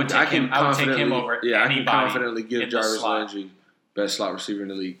 Yeah, I would take him over anybody. I can confidently give Jarvis Landry best slot receiver in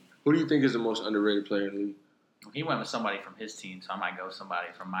the league. Who do you think is the most underrated player in the league? He went with somebody from his team, so I might go somebody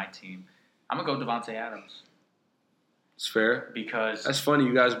from my team. I'm going to go Davante Adams. It's fair. Because that's funny.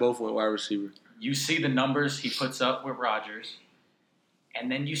 You guys both went wide receiver. You see the numbers he puts up with Rodgers,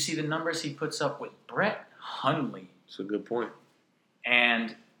 and then you see the numbers he puts up with Brett Hundley. That's a good point.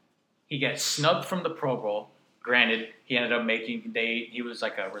 And he gets snubbed from the Pro Bowl. Granted, he ended up he was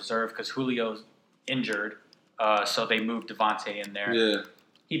like a reserve because Julio's injured, so they moved Davante in there. Yeah.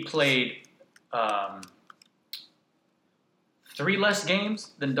 He played 3 less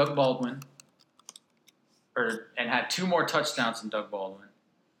games than Doug Baldwin, and had 2 more touchdowns than Doug Baldwin.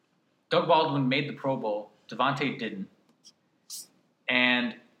 Doug Baldwin made the Pro Bowl. Davante didn't.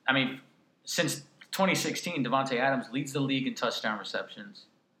 And, I mean, since 2016, Davante Adams leads the league in touchdown receptions.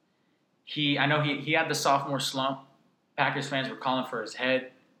 I know he had the sophomore slump. Packers fans were calling for his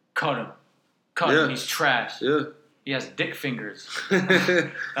head. Cut him. He's trash. Yeah. He has dick fingers.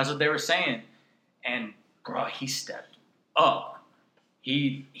 That's what they were saying. And, bro, he stepped up.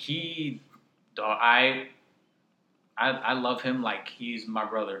 I love him like he's my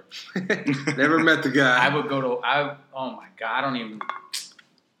brother. Never met the guy. Oh my God,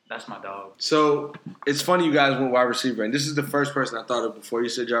 that's my dog. So, it's funny you guys went wide receiver, and this is the first person I thought of before you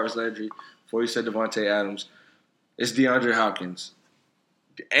said Jarvis Landry, before you said Davante Adams. It's DeAndre Hopkins.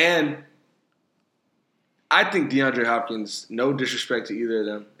 And I think DeAndre Hopkins, no disrespect to either of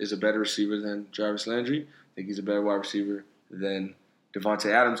them, is a better receiver than Jarvis Landry. I think he's a better wide receiver than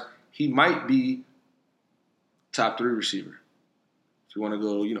Davante Adams. He might be top 3 receiver. If you want to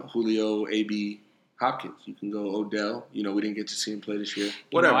go, Julio, AB, Hopkins. You can go Odell. We didn't get to see him play this year.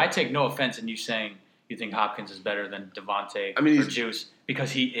 Whatever. I take no offense in you saying you think Hopkins is better than Davante or Juice because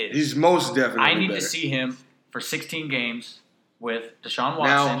he is. He's most definitely I need better. to see him for 16 games with Deshaun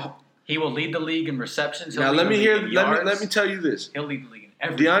Watson. Now, He will lead the league in receptions. Now let me tell you this. He'll lead the league in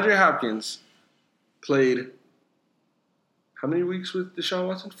everything. DeAndre Hopkins played how many weeks with Deshaun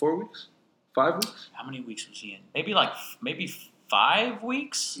Watson? 4 weeks? 5 weeks? How many weeks was he in? Maybe 5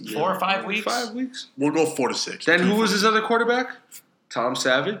 weeks? Yeah. 4 or 5 weeks? 5 weeks. We'll go 4 to 6. Then who was his other quarterback? Tom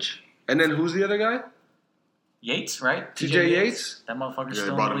Savage. And then who's the other guy? Yates, right? TJ Yates. That motherfucker's Yeah,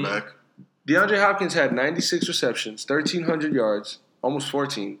 still they brought in him the league. back. DeAndre Hopkins had 96 receptions, 1,300 yards, almost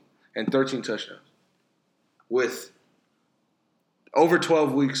 14, and 13 touchdowns. With over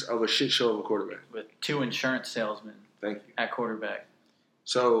 12 weeks of a shit show of a quarterback. With 2 insurance salesmen Thank you. at quarterback.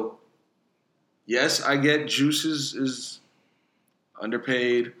 So, yes, I get Juice is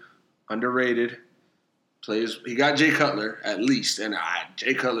underpaid, underrated. He got Jay Cutler at least, and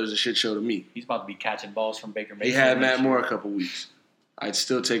Jay Cutler's a shit show to me. He's about to be catching balls from Baker Mayfield. He had Matt Moore a couple weeks. I'd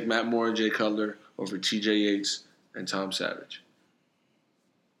still take Matt Moore and Jay Cutler over T.J. Yates and Tom Savage.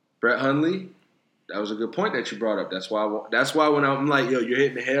 Brett Hundley, that was a good point that you brought up. That's why when I'm like, yo, you're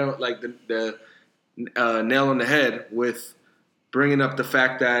hitting the hell like the nail on the head with bringing up the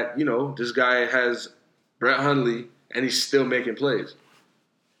fact that, you know, this guy has Brett Hundley and he's still making plays.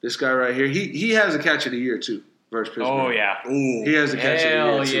 This guy right here, he has a catch of the year too versus Pittsburgh. Oh yeah, Ooh. He has a catch of the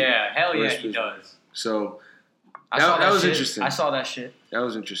year too. Hell yeah, versus he Pittsburgh. does. So That was shit. interesting. I saw that shit. That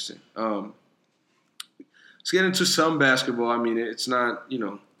was interesting. Let's get into some basketball. I mean, it's not, you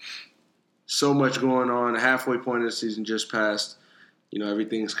know, so much going on. The halfway point of the season just passed. You know,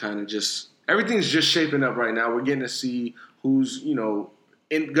 everything's just shaping up right now. We're getting to see who's, you know,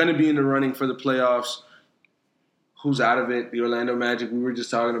 going to be in the running for the playoffs, who's out of it. The Orlando Magic, we were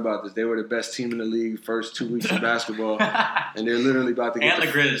just talking about this. They were the best team in the league first 2 weeks of basketball, and they're literally about to get And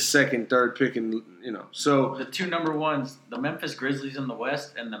the Grizz. second, third pick, and you know, so The 2 number ones, the Memphis Grizzlies in the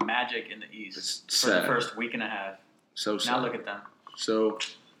West and the Magic in the East it's for the sad. first week and a half. So sad. Now look at them. So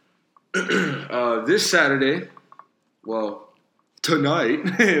this Saturday, well, tonight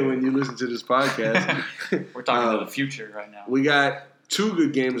when you listen to this podcast, We're talking to the future right now. we got 2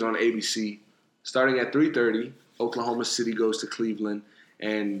 good games on ABC. Starting at 3:30, Oklahoma City goes to Cleveland,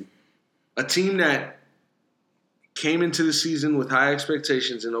 and a team that came into the season with high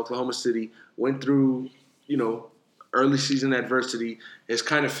expectations in Oklahoma City, went through, you know, early season adversity, has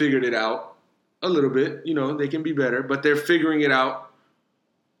kind of figured it out a little bit. You know, they can be better, but they're figuring it out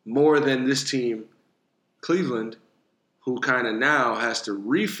more than this team, Cleveland, who kind of now has to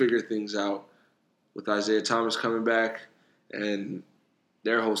refigure things out with Isaiah Thomas coming back and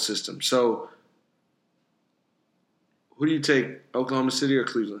their whole system. So, who do you take, Oklahoma City or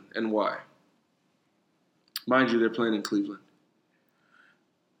Cleveland, and why? Mind you, they're playing in Cleveland.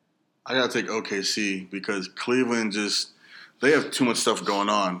 I got to take OKC because Cleveland they have too much stuff going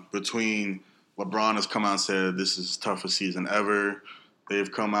on. Between LeBron has come out and said this is the toughest season ever.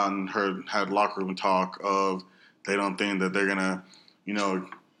 They've come out and had locker room talk of they don't think that they're going to, you know,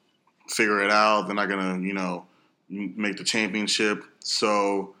 figure it out. They're not going to, you know, make the championship.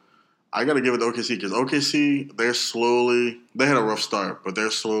 So I got to give it to OKC because OKC, they had a rough start, but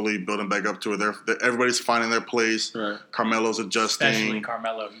they're slowly building back up to it. Everybody's finding their place. Right. Carmelo's adjusting. Especially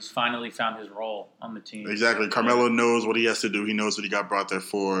Carmelo. He's finally found his role on the team. Exactly. Carmelo knows what he has to do. He knows what he got brought there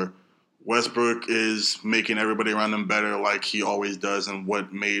for. Westbrook is making everybody around him better like he always does, and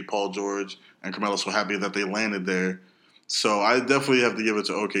what made Paul George and Carmelo so happy that they landed there. So I definitely have to give it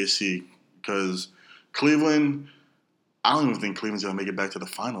to OKC because Cleveland – I don't even think Cleveland's going to make it back to the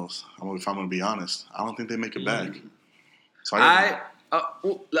finals, if I'm going to be honest. I don't think they make it back. So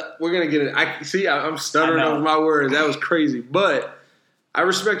we're going to get it. I'm stuttering over my words. That was crazy. But I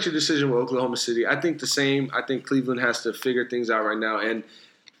respect your decision with Oklahoma City. I think the same. I think Cleveland has to figure things out right now. And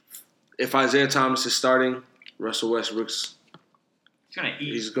if Isaiah Thomas is starting, Russell Westbrook's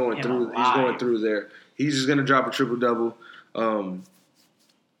he's going through there. He's just going to drop a triple-double.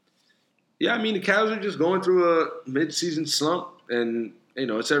 Yeah, I mean, the Cavs are just going through a mid-season slump, and, you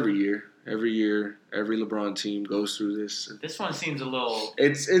know, it's every year. Every year, every LeBron team goes through this. This one seems a little...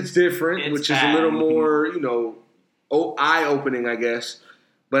 It's different, which bad. is a little more, you know, eye-opening, I guess.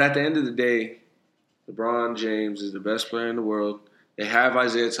 But at the end of the day, LeBron James is the best player in the world. They have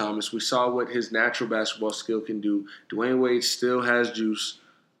Isaiah Thomas. We saw what his natural basketball skill can do. Dwayne Wade still has juice.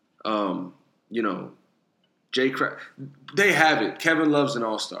 You know, they have it. Kevin Love's an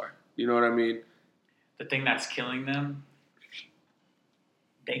all-star. You know what I mean? The thing that's killing them,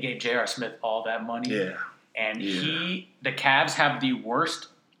 they gave J.R. Smith all that money. Yeah. And the Cavs have the worst,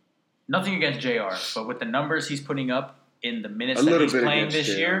 nothing against J.R., but with the numbers he's putting up in the minutes that he's playing this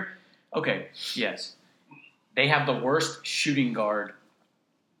year, okay, yes. They have the worst shooting guard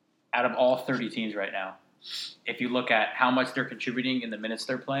out of all 30 teams right now. if you look at how much they're contributing in the minutes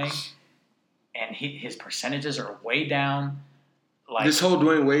they're playing, and his percentages are way down. Like, this whole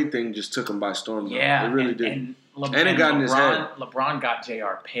Dwayne Wade thing just took him by storm. Though. Yeah, it really did. And it got in his head. LeBron got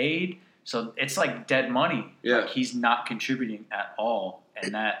JR paid, so it's like dead money. Yeah. Like, he's not contributing at all,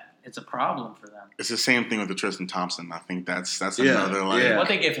 and it's a problem for them. It's the same thing with the Tristan Thompson. I think that's another like. What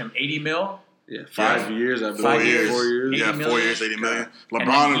they give him, $80 million? Yeah, 5 years. I believe. 4 years. 4 years. Yeah, 4 years, $80 million.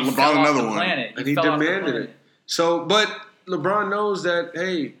 LeBron another one. And he demanded it. So, but LeBron knows that,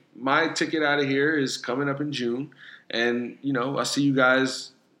 hey, my ticket out of here is coming up in June. And, I see you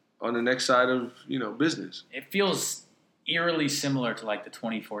guys on the next side of, business. It feels eerily similar to, like, the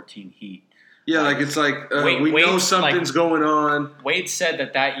 2014 Heat. Yeah, it's like we know something's going on. Wade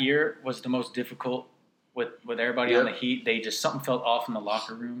said that year was the most difficult with everybody on the Heat. Something felt off in the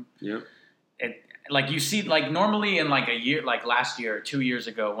locker room. Yep. Like, you see, like, normally in, like, a year, like last year or 2 years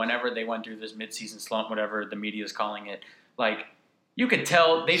ago, whenever they went through this midseason slump, whatever the media is calling it, like, you could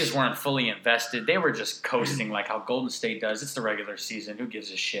tell they just weren't fully invested. They were just coasting like how Golden State does. It's the regular season. Who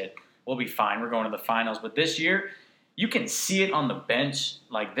gives a shit? We'll be fine. We're going to the finals. But this year, you can see it on the bench.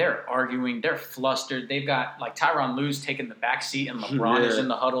 Like, they're arguing. They're flustered. They've got, like, Tyronn Lue's taking the back seat, and LeBron is in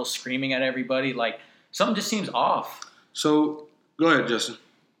the huddle screaming at everybody. Like, something just seems off. So, go ahead, Justin.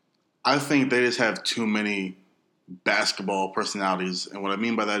 I think they just have too many basketball personalities. And what I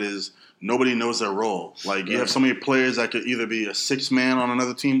mean by that is nobody knows their role. Like, you have so many players that could either be a sixth man on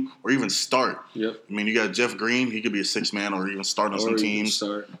another team or even start. Yep. I mean, you got Jeff Green. He could be a sixth man or even start on some teams.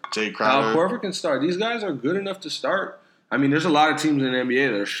 Jay Crowder. Al Horford can start. These guys are good enough to start. I mean, there's a lot of teams in the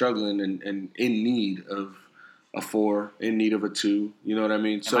NBA that are struggling and in need of a 4, in need of a 2. You know what I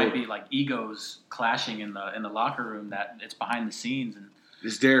mean? It might be like egos clashing in the locker room that it's behind the scenes. And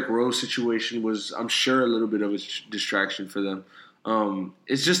this Derrick Rose situation was, I'm sure, a little bit of a distraction for them.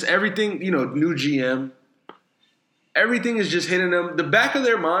 It's just everything, new GM. Everything is just hitting them. The back of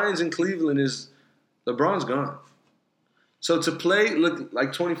their minds in Cleveland is LeBron's gone. So to play look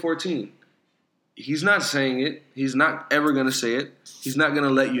like 2014, he's not saying it. He's not ever going to say it. He's not going to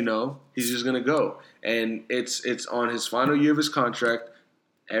let you know. He's just going to go. And it's on his final year of his contract.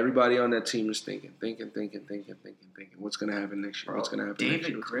 Everybody on that team is thinking. What's going to happen next year? What's going to happen next year?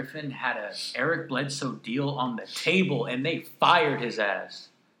 David Griffin had a Eric Bledsoe deal on the table, and they fired his ass.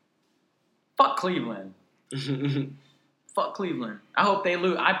 Fuck Cleveland. Fuck Cleveland. I hope they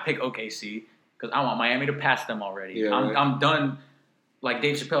lose. I pick OKC because I want Miami to pass them already. Yeah, I'm done, like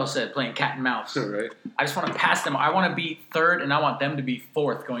Dave Chappelle said, playing cat and mouse. Right. I just want to pass them. I want to be third, and I want them to be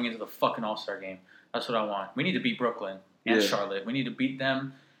fourth going into the fucking All-Star game. That's what I want. We need to beat Brooklyn and Charlotte. We need to beat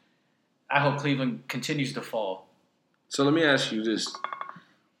them. I hope Cleveland continues to fall. So let me ask you this.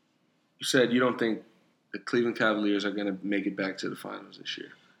 You said you don't think the Cleveland Cavaliers are going to make it back to the finals this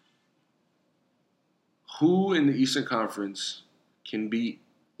year. Who in the Eastern Conference can beat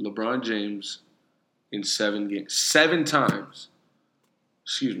LeBron James in 7 games? 7 times.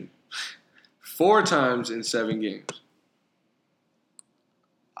 4 times in 7 games.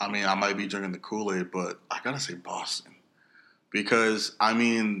 I mean, I might be drinking the Kool-Aid, but I got to say Boston. Because, I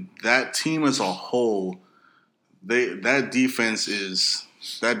mean, that team as a whole, that defense is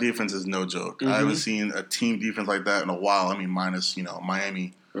no joke. Mm-hmm. I haven't seen a team defense like that in a while. I mean, minus,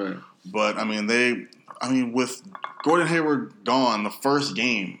 Miami. Right. But, with Gordon Hayward gone, the first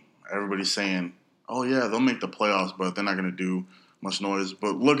game, everybody's saying, oh, yeah, they'll make the playoffs, but they're not going to do much noise.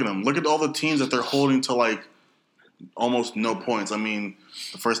 But look at them. Look at all the teams that they're holding to, like, almost no points. I mean,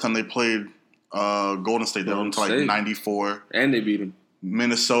 the first time they played Golden State, they held them to like 94. And they beat them.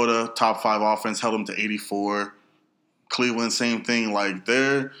 Minnesota, top 5 offense, held them to 84. Cleveland, same thing. Like,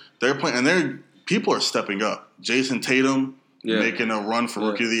 they're playing, and people are stepping up. Jason Tatum making a run for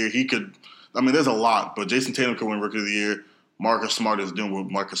Rookie of the Year. He could, there's a lot, but Jason Tatum could win Rookie of the Year. Marcus Smart is doing what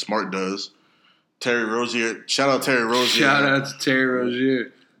Marcus Smart does. Terry Rozier, shout out Terry Rozier. Shout out to Terry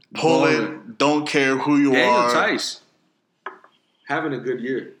Rozier. Pull it. Don't care who you are. Daniel Tice having a good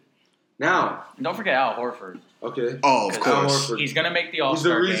year. Now, don't forget Al Horford. Okay. Oh, of course. He's going to make the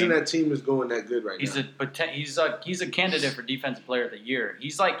All-Star game. He's the reason that team is going that good right now. He's a candidate for Defensive Player of the Year.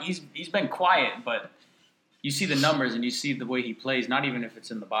 He's been quiet, but you see the numbers and you see the way he plays. Not even if it's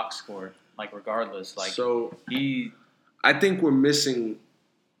in the box score, like regardless. Like I think we're missing.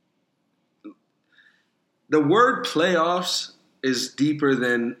 The word playoffs is deeper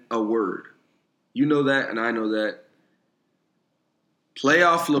than a word. You know that, and I know that.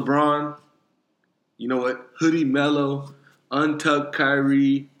 Playoff LeBron, you know what? Hoodie Melo, Untucked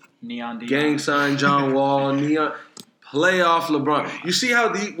Kyrie, Neon Dion. Gang Sign John Wall, Neon. Playoff LeBron. You see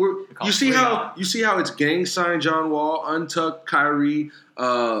how you see how it's Gang Sign John Wall, Untucked Kyrie,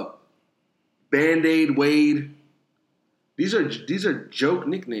 Band-Aid Wade. These are joke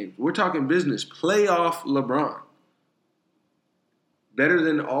nicknames. We're talking business. Playoff LeBron. Better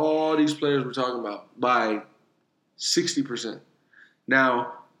than all these players we're talking about by 60%.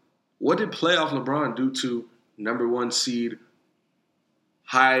 Now, what did playoff LeBron do to number 1 seed,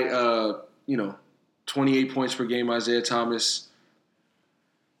 high, 28 points per game Isaiah Thomas?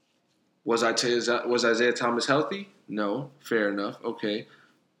 Was Isaiah Thomas healthy? No. Fair enough. Okay.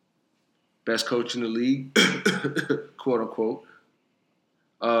 Best coach in the league, quote unquote.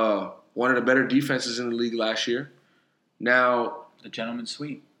 One of the better defenses in the league last year. Now, the gentleman's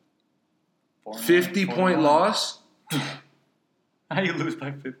sweep. 50-point loss. How you lose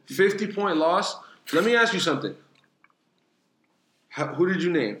by 50? 50-point loss. Let me ask you something. Who did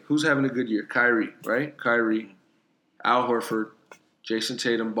you name? Who's having a good year? Kyrie, right? Kyrie, Al Horford, Jason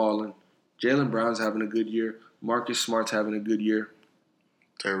Tatum balling. Jaylen Brown's having a good year. Marcus Smart's having a good year.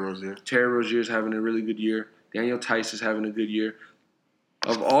 Terry Rozier. Terry Rozier's having a really good year. Daniel Tice is having a good year.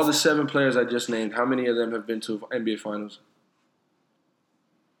 Of all the 7 players I just named, how many of them have been to NBA Finals?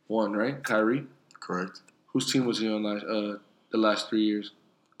 1, right? Kyrie. Correct. Whose team was he on the last 3 years?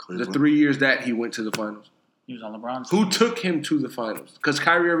 Cleveland. The 3 years that he went to the finals. He was on LeBron's Who team. took him to the finals? Because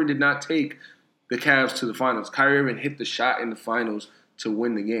Kyrie Irving did not take the Cavs to the finals. Kyrie Irving hit the shot in the finals to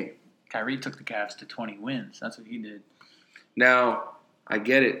win the game. Kyrie took the Cavs to 20 wins. That's what he did. Now, I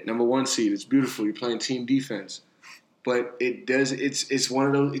get it. Number 1 seed. It's beautiful. You're playing team defense. But it's one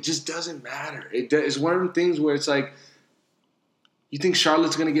of those, it just doesn't matter. It's one of the things where it's like, you think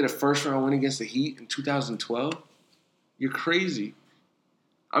Charlotte's going to get a first-round win against the Heat in 2012? You're crazy.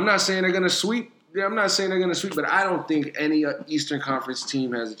 I'm not saying they're going to sweep. But I don't think any Eastern Conference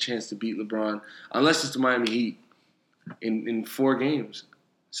team has a chance to beat LeBron unless it's the Miami Heat in 4 games.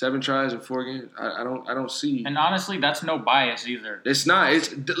 7 tries in 4 games. I don't see. And honestly, that's no bias either. It's not. It's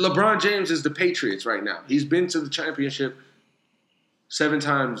LeBron James is the Patriots right now. He's been to the championship 7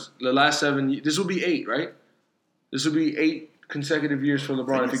 times. The last 7. This will be 8, right? This will be 8 consecutive years for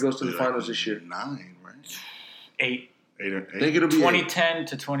LeBron if he goes to the finals this year. 9, right? 8. 8 or 8. I think it'll be 2010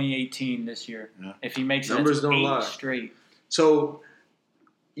 to 2018 this year. Yeah. If he makes Numbers it don't 8 lie. straight. So,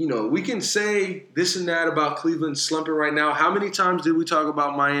 we can say this and that about Cleveland slumping right now. How many times did we talk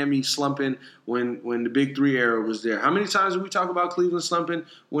about Miami slumping when the Big 3 era was there? How many times did we talk about Cleveland slumping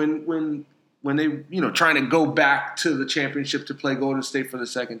when they, trying to go back to the championship to play Golden State for the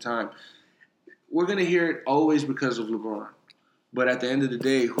second time? We're going to hear it always because of LeBron. But at the end of the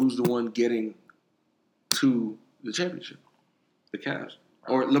day, who's the one getting to the championship? The Cavs.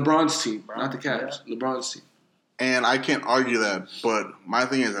 Or LeBron's team, not the Cavs. Yeah. LeBron's team. And I can't argue that, but my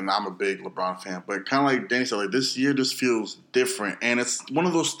thing is, and I'm a big LeBron fan, but kind of like Danny said, like this year just feels different. And it's one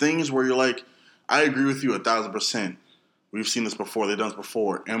of those things where you're like, I agree with you 1,000%. We've seen this before. They've done this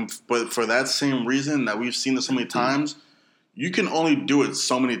before. But for that same reason that we've seen this so many times, you can only do it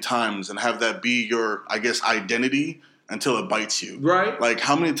so many times and have that be your, I guess, identity until it bites you. Right. Like,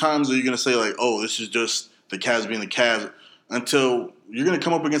 how many times are you going to say, like, oh, this is just the Cavs being the Cavs, until you're going to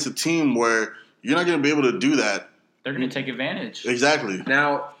come up against a team where you're not going to be able to do that. They're going to take advantage. Exactly.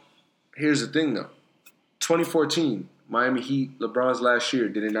 Now, here's the thing, though. 2014, Miami Heat, LeBron's last year,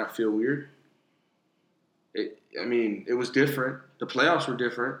 did it not feel weird? It was different. The playoffs were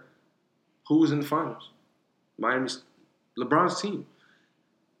different. Who was in the finals? LeBron's team.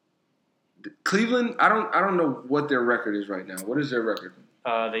 Cleveland, I don't know what their record is right now. What is their record?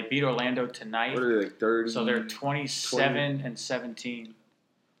 They beat Orlando tonight. What are they, like 30? So they're 27 and 17.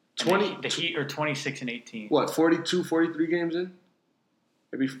 20, the Heat are 26 and 18. What, 42, 43 games in?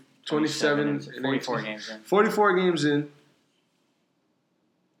 Maybe 27 and 44 18. games in. 44 games in.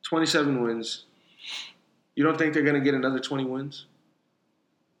 27 wins. You don't think they're going to get another 20 wins?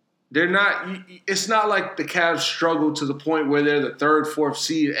 They're not. It's not like the Cavs struggle to the point where they're the 3rd, 4th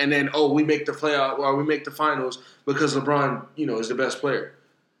seed, and then we make the playoff or we make the finals because LeBron, is the best player.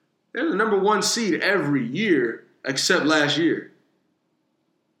 They're the number 1 seed every year except last year.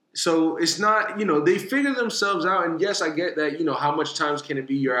 So it's not, they figure themselves out, and yes, I get that. How much times can it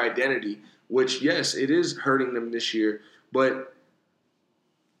be your identity? Which yes, it is hurting them this year, but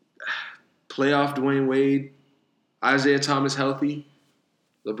playoff Dwayne Wade, Isaiah Thomas healthy.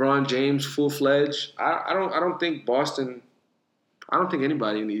 LeBron James full-fledged. I don't think Boston. I don't think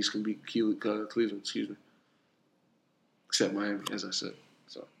anybody in the East can beat Cleveland. Excuse me, except Miami, as I said.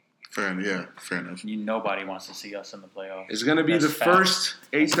 So fair enough. Nobody wants to see us in the playoffs. It's going to be the first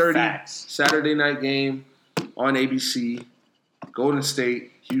 8:30 Saturday night game on ABC. Golden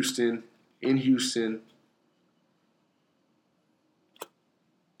State, Houston, in Houston.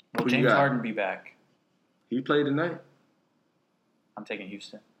 Will James Harden be back? He played tonight. I'm taking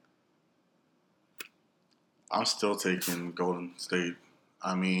Houston. I'm still taking Golden State.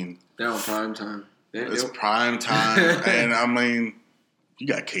 I mean, they're on prime time. It's prime time, and I mean, you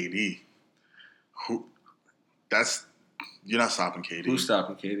got KD. You're not stopping KD. Who's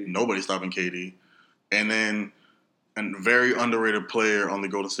stopping KD? Nobody's stopping KD. And then a very underrated player on the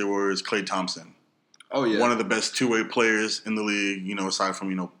Golden State Warriors, Klay Thompson. Oh yeah, one of the best two-way players in the league. Aside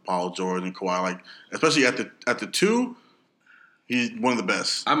from Paul George and Kawhi, like especially at the two, he's one of the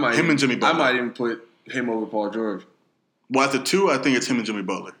best. Him and Jimmy Butler. I might even put him over Paul George. Well, at the two, I think it's him and Jimmy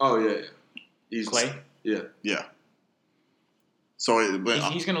Butler. Oh yeah. He's Klay? Yeah. So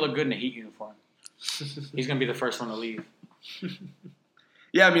he's going to look good in a Heat uniform. He's going to be the first one to leave.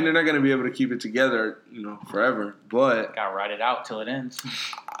 Yeah, I mean, they're not going to be able to keep it together, forever. But got to ride it out till it ends.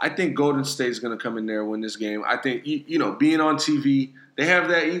 I think Golden State's going to come in there and win this game. I think, being on TV, they have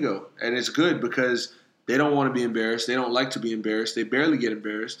that ego. And it's good because they don't want to be embarrassed. They don't like to be embarrassed. They barely get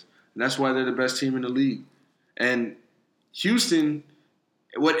embarrassed. And that's why they're the best team in the league. And Houston,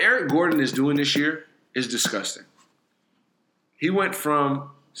 what Eric Gordon is doing this year is disgusting. He went from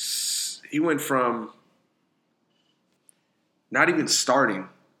not even starting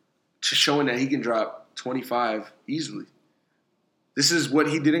to showing that he can drop 25 easily. This is what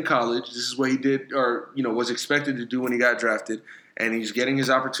he did in college. This is what he did or, was expected to do when he got drafted. And he's getting his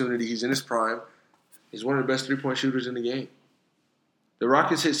opportunity. He's in his prime. He's one of the best three-point shooters in the game. The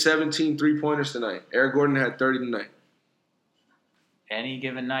Rockets hit 17 three-pointers tonight. Eric Gordon had 30 tonight. Any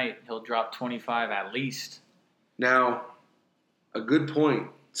given night, he'll drop 25 at least. Now, a good point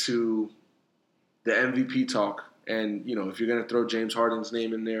to the MVP talk. And, if you're going to throw James Harden's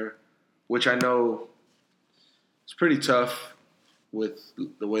name in there, which I know it's pretty tough with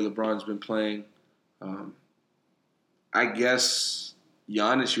the way LeBron's been playing. I guess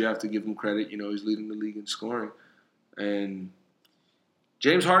Giannis, you have to give him credit. He's leading the league in scoring. And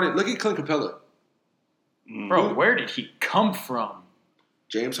James Harden, look at Clint Capella. Bro, where did he come from?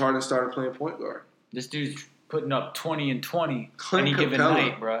 James Harden started playing point guard. This dude's putting up 20 and 20 Clint any given Capella.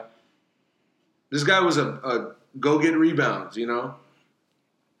 night, bro. This guy was a go get rebounds,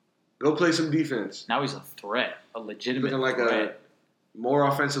 Go play some defense. Now he's a threat, a legitimate looking like threat. a more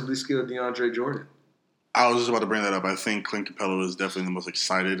offensively skilled DeAndre Jordan. I was just about to bring that up. I think Clint Capella was definitely the most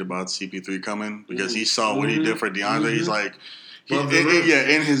excited about CP3 coming because he saw what he did for DeAndre. He's like,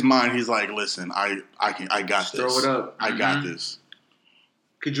 in his mind, he's like, listen, I got just this. Throw it up. I got this.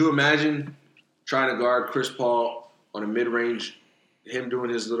 Could you imagine trying to guard Chris Paul on a mid-range, him doing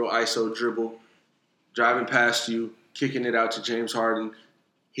his little ISO dribble, driving past you, kicking it out to James Harden.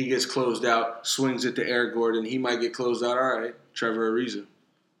 He gets closed out, swings it to Eric Gordon. He might get closed out. All right, Trevor Ariza.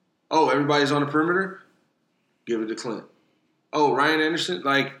 Oh, everybody's on the perimeter? Give it to Clint. Oh, Ryan Anderson?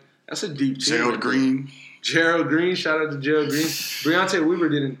 That's a deep team. Gerald Green. Shout out to Gerald Green. Breontae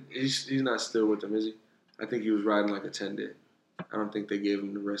Weaver he's not still with them, is he? I think he was riding like a 10-day. I don't think they gave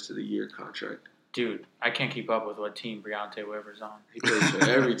him the rest of the year contract. Dude, I can't keep up with what team Breontae Weaver's on. He plays for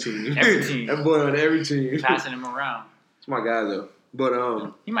every team. Every team. That boy on every team. Passing him around. It's my guy, though.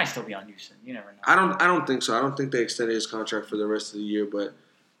 But he might still be on Houston. You never know. I don't think so. I don't think they extended his contract for the rest of the year, but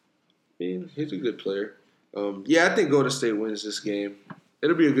he's a good player. I think Golden State wins this game.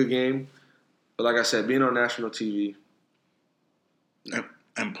 It'll be a good game. But like I said, being on national TV.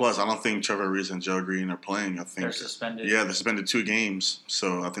 And plus, I don't think Trevor Ariza and Joe Green are playing. I think they're suspended. Yeah, they're suspended 2 games.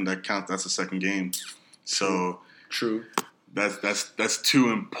 So I think that counts. That's the second game. So True. That's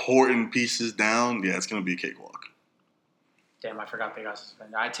 2 important pieces down. Yeah, it's going to be a cakewalk. Damn, I forgot they got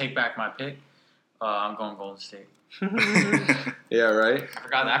suspended. I take back my pick. I'm going Golden State. Yeah, right?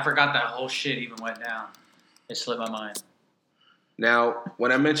 I forgot that whole shit even went down. It slipped my mind. Now,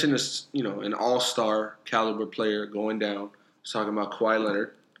 when I mentioned this, an all-star caliber player going down, I was talking about Kawhi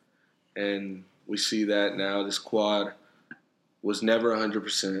Leonard. And we see that now. This quad was never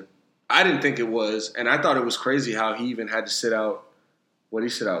 100%. I didn't think it was. And I thought it was crazy how he even had to sit out. What did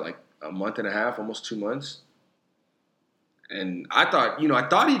he sit out? Like a month and a half, almost 2 months? And I thought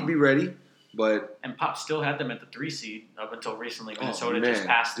he'd be ready. And Pop still had them at the 3 seed up until recently. Minnesota just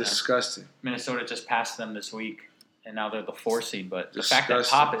passed them. Disgusting. Minnesota just passed them this week, and now they're the 4 seed. But the fact that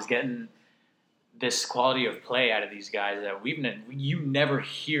Pop is getting this quality of play out of these guys that you never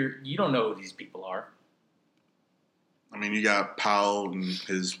hear. You don't know who these people are. I mean, you got Powell and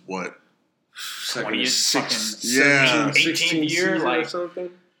his what? 18 year, like something.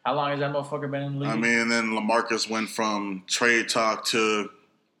 How long has that motherfucker been in the league? I mean, and then LaMarcus went from trade talk to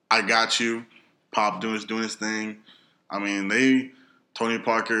I got you. Pop doing his thing. I mean, Tony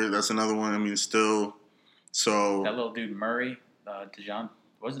Parker, that's another one. I mean, still. So that little dude Murray, DeJounte,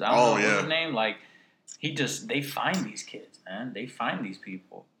 what's his name? Like, they find these kids, man. They find these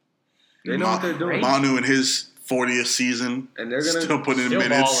people. They know what they're doing. Manu in his 40th season, and they're gonna still putting in still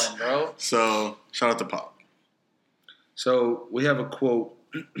minutes, balling, bro. So shout out to Pop. So we have a quote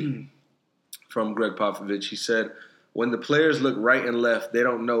from Greg Popovich. He said, "When the players look right and left, they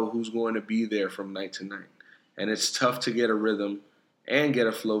don't know who's going to be there from night to night, and it's tough to get a rhythm and get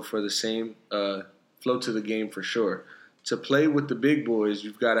a flow for the same flow to the game for sure. To play with the big boys,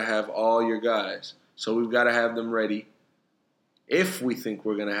 you've got to have all your guys. So we've got to have them ready. If we think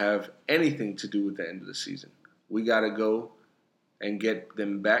we're going to have anything to do with the end of the season, we got to go and get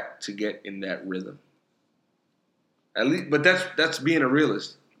them back to get in that rhythm. At least, but that's being a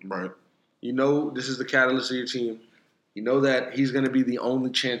realist. Right. You know this is the catalyst of your team. You know that he's going to be the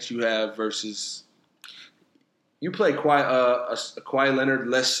only chance you have versus you play Kawhi Leonard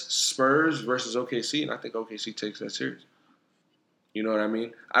less Spurs versus OKC, and I think OKC takes that serious. You know what I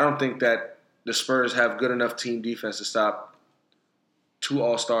mean? I don't think that the Spurs have good enough team defense to stop two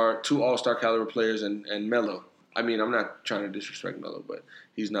all-star caliber players and Melo. I mean, I'm not trying to disrespect Melo, but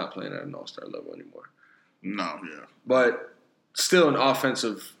he's not playing at an all-star level anymore. No, yeah. But still an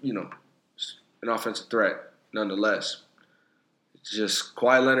offensive threat nonetheless. It's just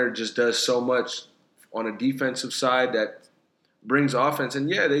Kawhi Leonard just does so much on a defensive side that brings offense. And,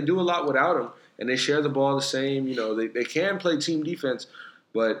 yeah, they do a lot without him, and they share the ball the same. You know, they can play team defense,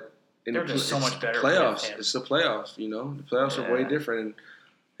 but in they're just so much better playoffs, with him. it's the playoffs, you know. The playoffs are way different.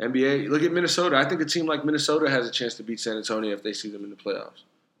 And NBA, look at Minnesota. I think a team like Minnesota has a chance to beat San Antonio if they see them in the playoffs,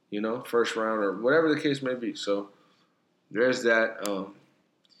 you know, first round or whatever the case may be. So there's that.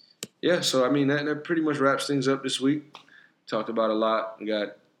 So, I mean, that pretty much wraps things up this week. Talked about a lot. We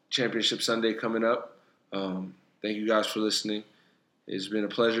got Championship Sunday coming up. Thank you guys for listening. It's been a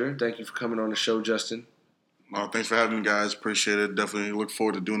pleasure. Thank you for coming on the show, Justin. Thanks for having me, guys. Appreciate it. Definitely look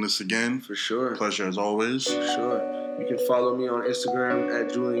forward to doing this again. For sure. Pleasure as always. For sure. You can follow me on Instagram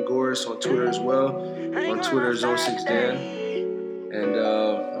at Julian Goris, on Twitter as well. On Twitter is 06Dan. And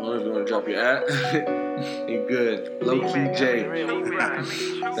I don't know if you want to drop your at. You're good. Low-key J. Thank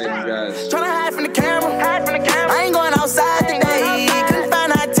you guys. Tryna hide from the camera. I ain't going outside today. Couldn't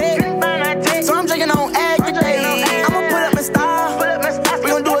find our tech. So I'm drinking on egg today. I'ma put up in style. We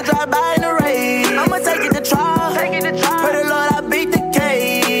gon' do a drive-by in the rain. I'ma take it to trial. Pray the Lord I beat the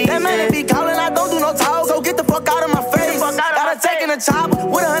case. That man that be calling, I don't do no talk. So get the fuck out of my face. Gotta take in a chopper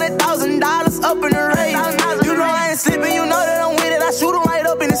with $100,000 up in the race. You know I ain't sleeping, you know that I'm with it. I shoot him right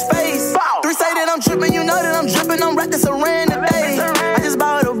up in his face. 3 say that I'm tripping, you know that I'm dripping. I'm wrapped in saran today. I just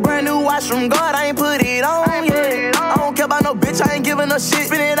bought a brand new watch from God, I ain't put it on yet. I don't care about no bitch, I ain't giving no shit.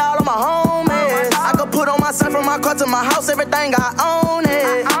 Spend it all on my homies. I could put on my son from my car to my house, everything I own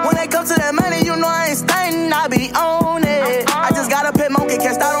it. When they come to that money, you know I ain't stunting, I be on it. I just got a pet monkey,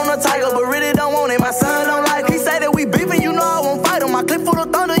 can't start on a tiger, but really don't want it. My son don't like it. He say that we beefing, you know I won't fight him. My clip full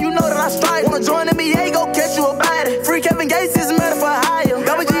of thunder, you know that I strike. Wanna join NBA, go catch you a body. Free Kevin Gates is murder for hire.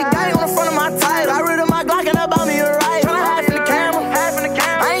 Double G gang on the front of my title. Got rid of my Glock and I bought me a right. Tryna hide from the camera.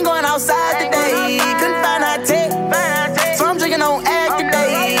 I ain't going outside today. Couldn't find our tech. So I'm drinking on egg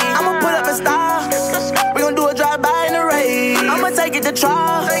today. I'ma put up in style. We gon' do a drive-by in the rain. I'ma take it to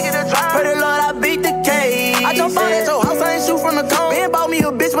trial. Pray the Lord I beat the case. I jump out at your house, I ain't shoot from the cone. Ben bought me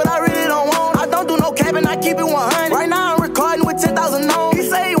a bitch, but I really don't want it. I don't do no capping, I keep it 100. Right now I'm recording with 10,000 on. He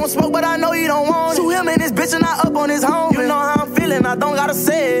say he won't smoke, but I know he don't want it. Shoot him and his bitch and I up on his home. You know how I'm feeling, I don't gotta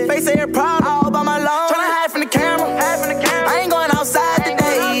say it.